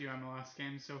quite a few MLS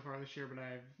games so far this year, but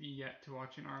I've yet to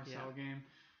watch an RSL game.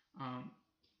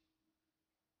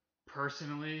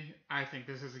 Personally, I think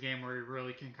this is a game where we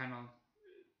really can kind of,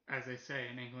 as they say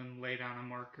in England, lay down a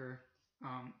marker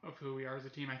of who we are as a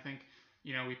team. I think,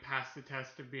 we passed the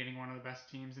test of beating one of the best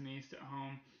teams in the East at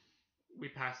home. We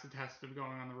passed the test of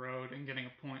going on the road and getting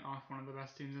a point off one of the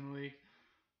best teams in the league.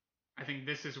 I think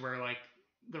this is where,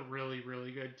 the really,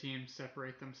 really good teams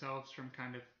separate themselves from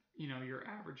kind of, your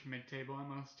average mid-table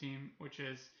MLS team, which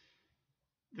is,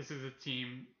 this is a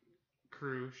team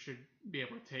Crew should be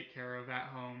able to take care of at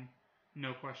home.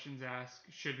 No questions asked.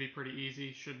 Should be pretty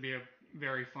easy. Should be a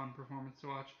very fun performance to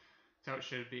watch. That's how it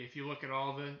should be. If you look at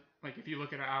if you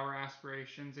look at our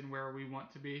aspirations and where we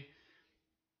want to be,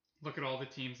 look at all the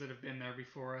teams that have been there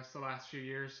before us the last few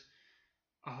years.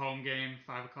 A home game,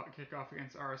 5 o'clock kickoff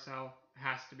against RSL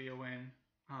has to be a win.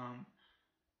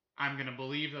 I'm gonna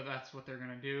believe that that's what they're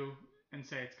gonna do, and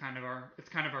say it's kind of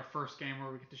our first game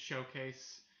where we get to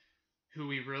showcase who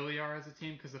we really are as a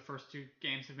team, because the first two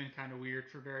games have been kind of weird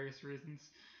for various reasons,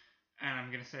 and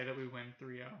I'm gonna say that we win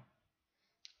 3-0.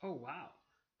 Oh wow!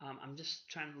 I'm just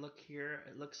trying to look here.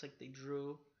 It looks like they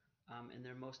drew in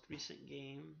their most recent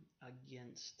game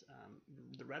against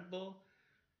the Red Bull.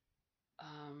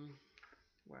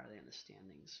 Where are they in the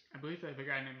standings? I believe they have a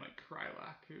guy named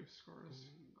Krylak who scores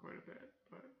quite a bit,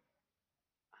 but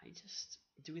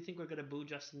do we think we're gonna boo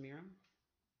Justin Meram?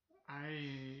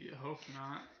 I hope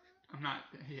not. I'm not.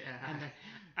 Yeah.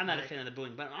 I'm not a fan of the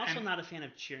booing, but I'm also not a fan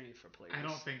of cheering for players. I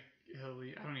don't think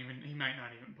he might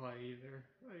not even play either.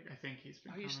 I think he's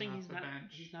been. Are you saying he's not?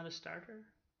 Bench. He's not a starter.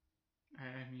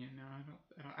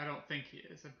 No, I don't think he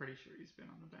is. I'm pretty sure he's been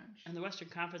on the bench. And the Western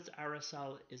Conference,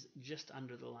 RSL is just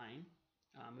under the line.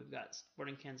 We've got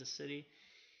Sporting Kansas City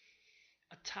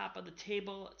atop of the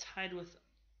table, tied with,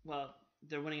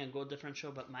 they're winning on goal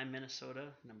differential, but my Minnesota,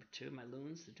 number 2, my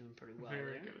Loons, they're doing pretty well.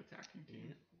 Very good attacking team.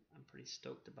 Yeah, I'm pretty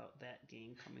stoked about that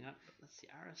game coming up. But let's see,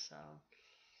 RSL,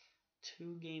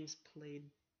 2 games played,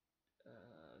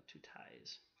 2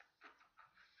 ties.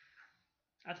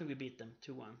 I think we beat them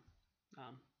 2-1.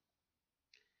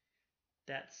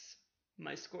 That's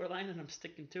my scoreline, and I'm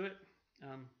sticking to it.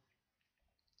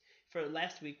 For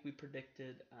last week, we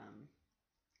predicted,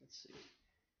 let's see.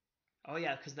 Oh,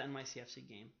 yeah, because the NYCFC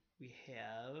game. We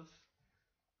have...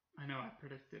 I know I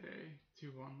predicted a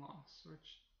 2-1 loss,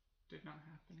 which did not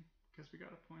happen because we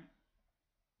got a point.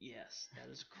 Yes,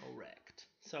 that is correct.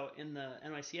 So in the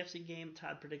NYCFC game,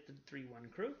 Todd predicted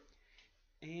 3-1 Crew,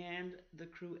 and the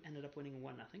Crew ended up winning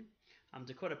 1-0.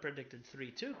 Dakota predicted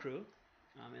 3-2 Crew,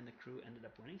 and the Crew ended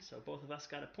up winning. So both of us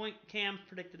got a point. Cam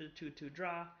predicted a 2-2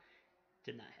 draw.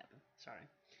 Did not happen. Sorry.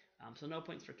 So no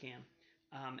points for Cam.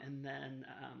 And then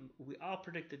we all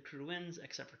predicted Crew wins,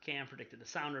 except for Cam predicted the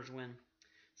Sounders win.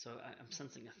 So I'm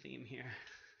sensing a theme here.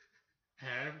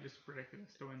 Yeah, I just predicted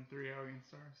us to win 3-0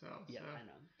 against ourselves. Yeah, I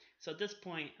know. So at this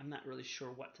point, I'm not really sure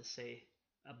what to say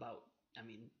about,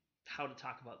 how to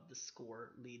talk about the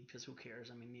score lead, because who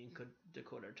cares? Me and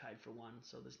Dakota are tied for 1,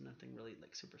 so there's nothing really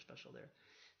super special there.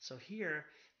 So here,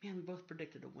 man, we both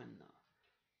predicted a win, though.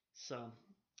 So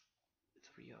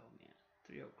 3-0, man.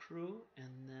 3-0 Crew,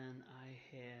 and then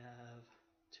I have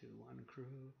 2-1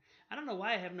 Crew. I don't know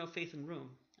why I have no faith in Room.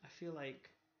 I feel like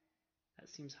that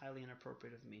seems highly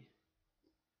inappropriate of me.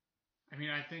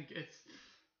 I think it's...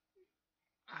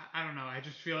 I don't know. I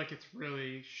just feel like it's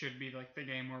really should be the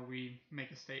game where we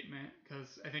make a statement,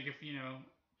 because I think if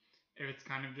it's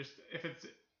kind of just... If it's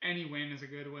any win is a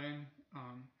good win.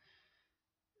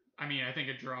 I think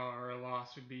a draw or a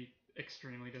loss would be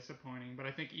extremely disappointing, but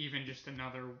I think even just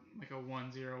another a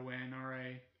 1-0 win or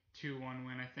a 2-1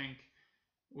 win, I think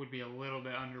would be a little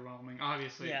bit underwhelming.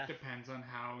 Obviously, It depends on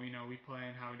how we play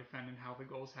and how we defend and how the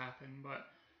goals happen, but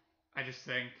I just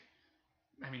think,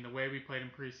 I mean, the way we played in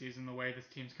preseason, the way this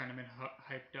team's kind of been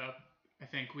hyped up, I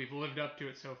think we've lived up to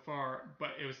it so far,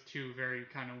 but it was two very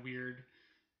kind of weird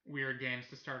games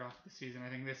to start off the season. I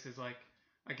think this is like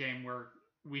a game where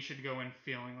we should go in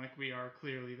feeling like we are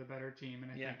clearly the better team,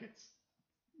 and I think it's,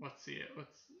 let's see it.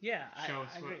 Let's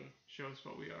I agree. Show us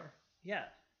what we are. Yeah,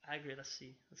 I agree. Let's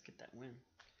see. Let's get that win.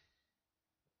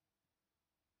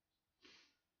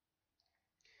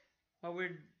 Well,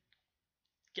 we're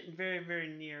getting very, very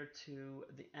near to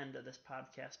the end of this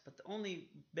podcast, but the only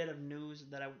bit of news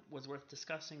that was worth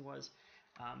discussing was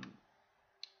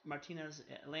Martinez,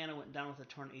 Atlanta went down with a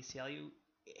torn ACLU.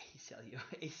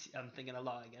 I'm thinking a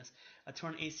lot, I guess. A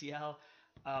torn ACL.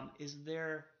 Is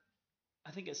there,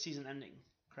 I think it's season ending,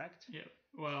 correct? Yeah.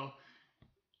 Well,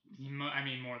 I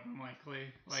mean, more than likely.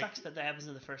 Sucks that happens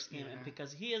in the first game, and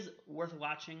because he is worth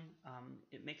watching,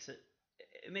 it makes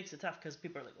it tough because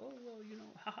people are like, oh,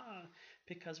 well, haha,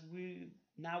 because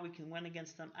now we can win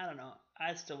against them. I don't know.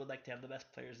 I still would like to have the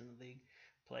best players in the league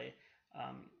play.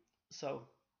 So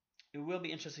it will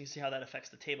be interesting to see how that affects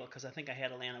the table because I think I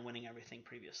had Atlanta winning everything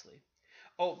previously.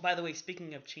 Oh, by the way,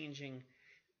 speaking of changing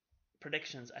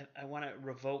predictions, I want to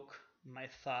revoke my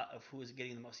thought of who is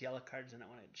getting the most yellow cards, and I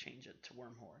want to change it to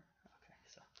Wormhor. Okay,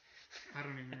 so. I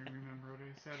don't even remember what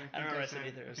I said. I don't remember what I said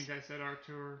either. I think I said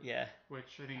Artur. Yeah.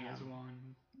 Which I think he has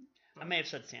one. I may have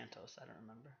said Santos. I don't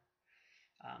remember.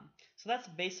 So that's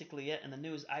basically it in the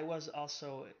news. I was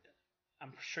also,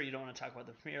 I'm sure you don't want to talk about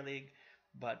the Premier League,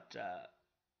 but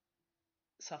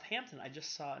Southampton, I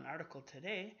just saw an article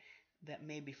today that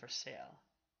may be for sale.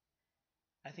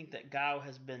 I think that Gao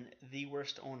has been the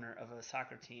worst owner of a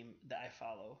soccer team that I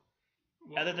follow,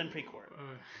 other than Precourt.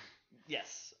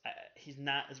 Yes, he's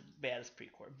not as bad as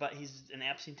Precourt, but he's an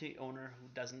absentee owner who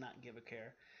does not give a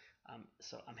care.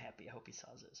 So I'm happy. I hope he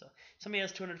sells it. So somebody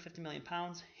has £250 million.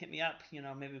 Hit me up.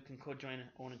 Maybe we can co-join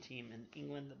own a team in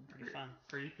England. That'd be pretty fun.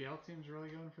 Are EPL teams really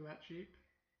going for that cheap?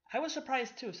 I was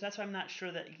surprised too. So that's why I'm not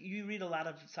sure that you read a lot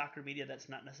of soccer media that's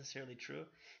not necessarily true.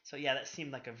 So yeah, that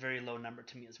seemed like a very low number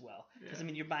to me as well. Because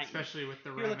you're buying, especially with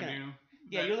the revenue.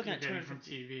 You're looking at $250 from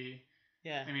TV.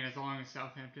 Yeah. I mean, as long as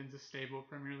Southampton's a stable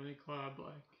Premier League club,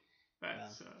 like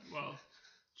that's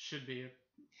should be.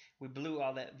 We blew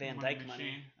all that Van Dijk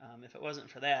money. If it wasn't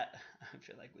for that, I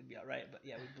feel like we'd be all right. But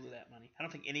yeah, we blew that money. I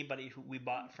don't think anybody who we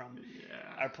bought from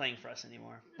are playing for us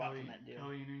anymore. Bought from that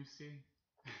deal.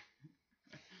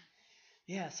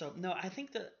 Yeah, so no, I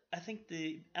think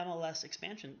the MLS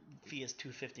expansion fee is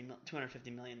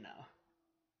 $250 million now.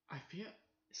 I feel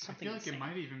like it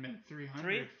might even been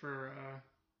 $300 for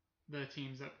the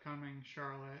teams upcoming,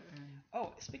 Charlotte and.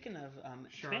 Oh, speaking of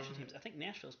expansion teams, I think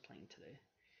Nashville's playing today.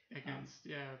 Against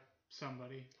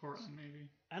somebody, Portland maybe.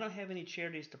 I don't have any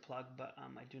charities to plug, but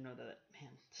I do know that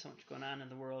so much going on in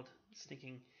the world,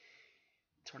 stinking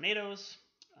tornadoes.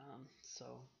 So.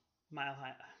 Mile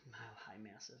High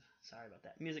Massive. Sorry about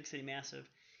that. Music City Massive.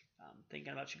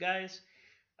 Thinking about you guys.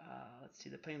 Let's see.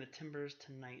 They're playing the Timbers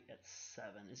tonight at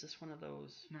 7. Is this one of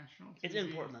those? National TV. It's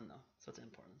in Portland, though. So it's in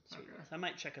Portland. Sweet. Okay. So I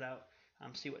might check it out.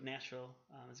 See what Nashville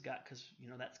has got because,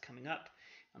 that's coming up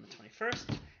on the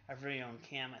 21st. Our very own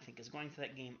Cam, I think, is going to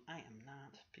that game. I am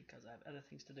not because I have other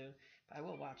things to do. But I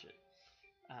will watch it.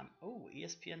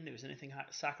 ESPN News. Anything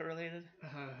soccer related?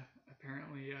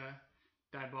 Apparently,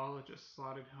 Dybala just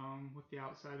slotted home with the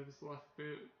outside of his left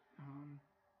boot.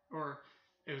 Or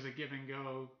it was a give and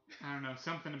go. I don't know,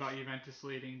 something about Juventus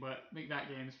leading, but I think that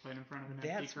game is played in front of an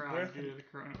empty crowd due to the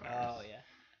coronavirus. Oh, yeah.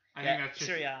 I think that's just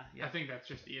Serie A, yeah. I think that's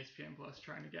just ESPN Plus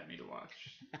trying to get me to watch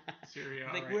Serie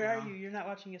A. Like, where are you? You're not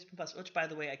watching ESPN Plus, which, by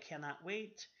the way, I cannot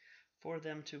wait for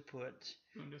them to put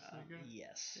Bundesliga.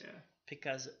 Yes. Yeah.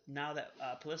 Because now that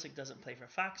Pulisic doesn't play for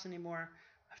Fox anymore,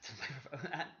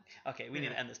 okay, we need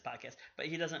to end this podcast. But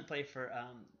he doesn't play for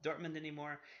Dortmund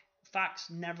anymore. Fox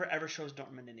never ever shows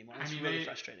Dortmund anymore. It's really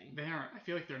frustrating. They aren't. I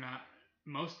feel like they're not.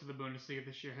 Most of the Bundesliga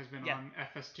this year has been on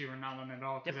FS2 or not on at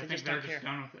all because I think they're just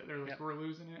done with it. They're like, we're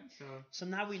losing it. So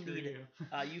now we need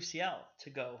UCL to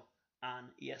go on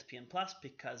ESPN Plus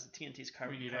because TNT's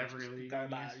carbon. We need every league on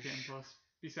ESPN Plus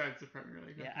besides the Premier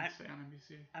League. Yeah, stay on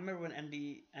NBC. I remember when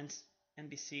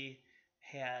NBC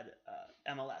had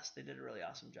MLS. They did a really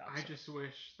awesome job. I just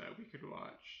wish that we could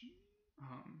watch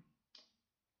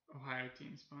Ohio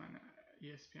teams on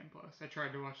ESPN Plus. I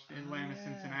tried to watch the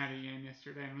Atlanta-Cincinnati game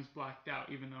yesterday and was blacked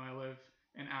out, even though I live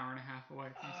an hour and a half away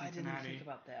from Cincinnati. I didn't even think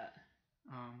about that.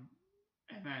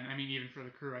 And then, I mean, even for the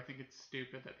crew, I think it's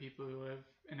stupid that people who live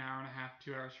an hour and a half,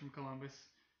 2 hours from Columbus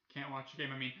can't watch a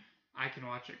game. I mean, I can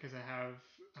watch it because I have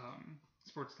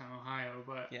Sports Time Ohio,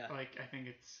 but like I think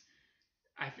it's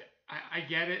I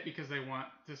get it because they want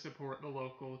to support the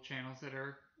local channels that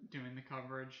are doing the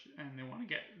coverage, and they want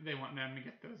them to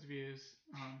get those views.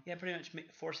 Yeah, pretty much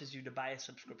forces you to buy a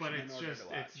subscription. But in order to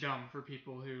watch. It's dumb for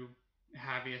people who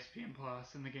have ESPN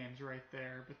Plus and the game's right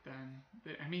there. But then,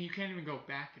 you can't even go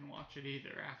back and watch it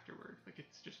either afterward. Like,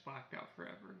 it's just blacked out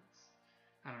forever.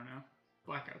 I don't know.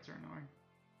 Blackouts are annoying.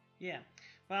 Yeah.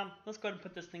 Well, let's go ahead and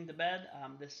put this thing to bed.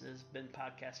 This has been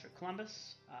Podcast for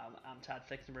Columbus. I'm Todd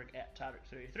Fixenberg at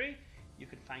Todd33. You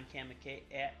can find Cam McKay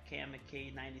at Cam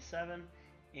McKay97.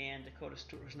 And Dakota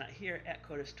Stewart, who's not here, at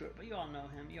Dakota Stewart, but you all know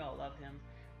him. You all love him.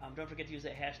 Don't forget to use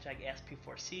that hashtag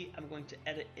AskP4C. I'm going to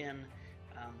edit in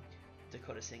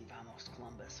Dakota saying Vamos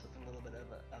Columbus with a little bit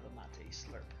of a mate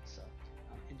slurp. So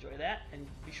enjoy that. And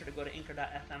be sure to go to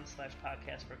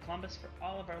anchor.fm/podcast for Columbus for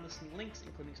all of our listening links,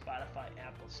 including Spotify,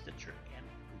 Apple, Stitcher, and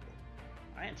Google.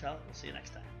 All right, until we'll see you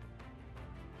next time.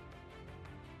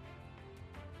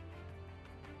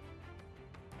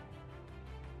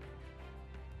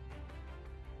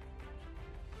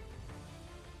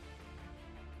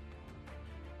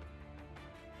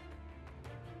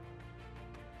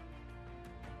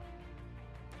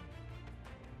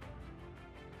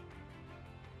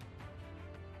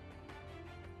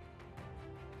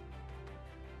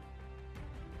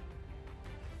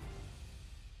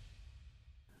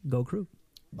 Go Crew.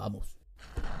 Vamos.